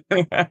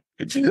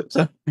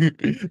 So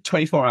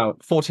 24 hours,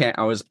 48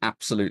 hours,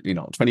 absolutely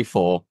not.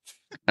 24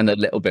 and a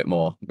little bit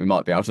more, we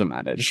might be able to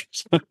manage.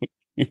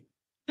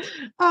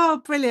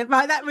 Oh, brilliant.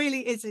 Right, that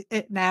really is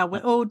it now. We're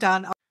all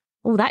done.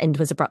 Oh, that end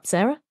was abrupt,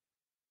 Sarah.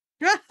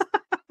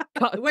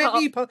 Where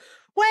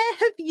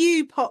have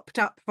you popped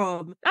up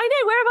from? I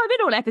know, where have I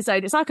been all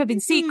episode? It's like I've been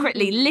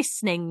secretly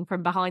listening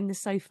from behind the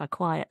sofa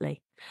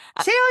quietly.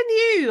 See,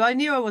 I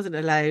knew I wasn't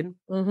alone.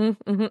 Well,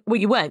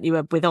 you weren't. You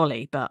were with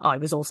Ollie, but I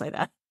was also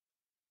there.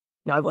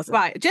 No, I wasn't.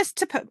 Right, just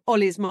to put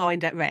Ollie's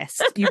mind at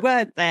rest, you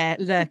weren't there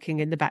lurking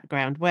in the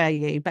background, were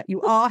you? But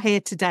you are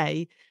here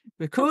today,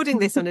 recording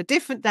this on a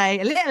different day,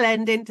 a little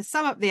ending to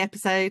sum up the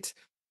episode.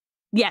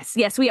 Yes,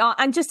 we are.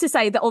 And just to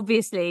say that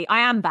obviously I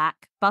am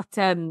back, but,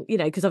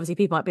 because obviously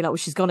people might be like, well,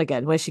 she's gone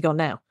again. Where's she gone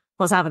now?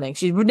 What's happening?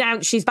 She's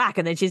announced she's back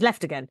and then she's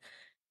left again.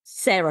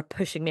 Sarah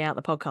pushing me out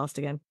the podcast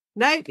again.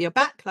 No, you're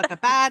back like a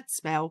bad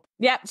smell.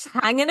 Yep, just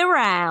hanging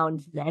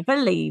around, never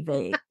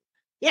leaving.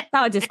 Yeah. That's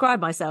how I describe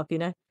myself, Is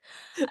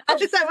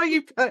that what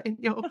you put in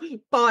your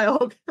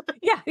biog?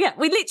 Yeah.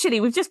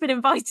 We've just been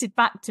invited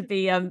back to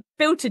be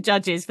filter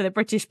judges for the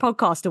British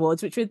Podcast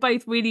Awards, which we're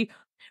both really,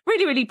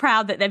 really, really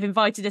proud that they've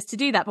invited us to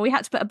do that. But we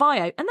had to put a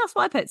bio, and that's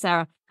what I put,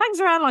 Sarah. Hangs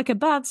around like a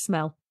bad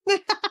smell.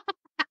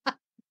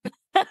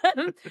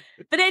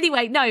 But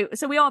anyway, no,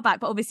 so we are back,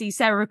 but obviously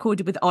Sarah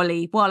recorded with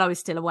Ollie while I was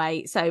still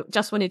away. So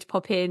just wanted to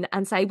pop in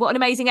and say, what an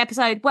amazing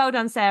episode. Well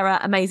done, Sarah.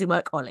 Amazing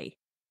work, Ollie.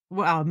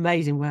 Wow,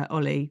 amazing work,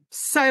 Ollie.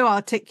 So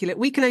articulate.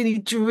 We can only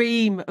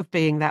dream of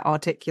being that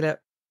articulate.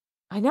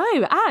 I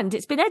know, and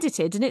it's been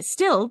edited and it's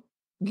still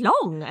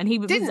long, and he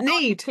Didn't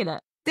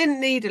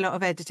need a lot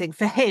of editing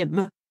for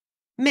him.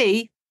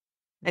 Me,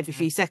 every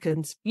few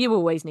seconds. You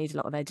always need a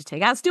lot of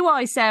editing, as do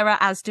I, Sarah,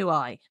 as do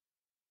I.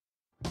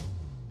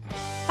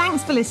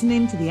 Thanks for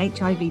listening to the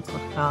HIV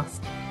podcast.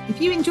 If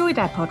you enjoyed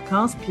our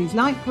podcast, please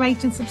like,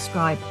 rate and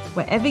subscribe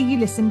wherever you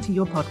listen to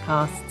your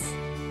podcasts.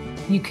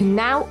 You can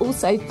now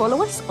also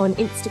follow us on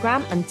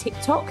Instagram and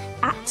TikTok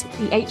at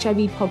the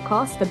HIV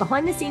Podcast for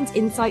behind the scenes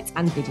insights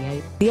and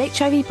video. The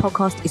HIV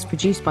Podcast is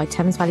produced by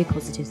Thames Valley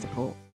Positive Support.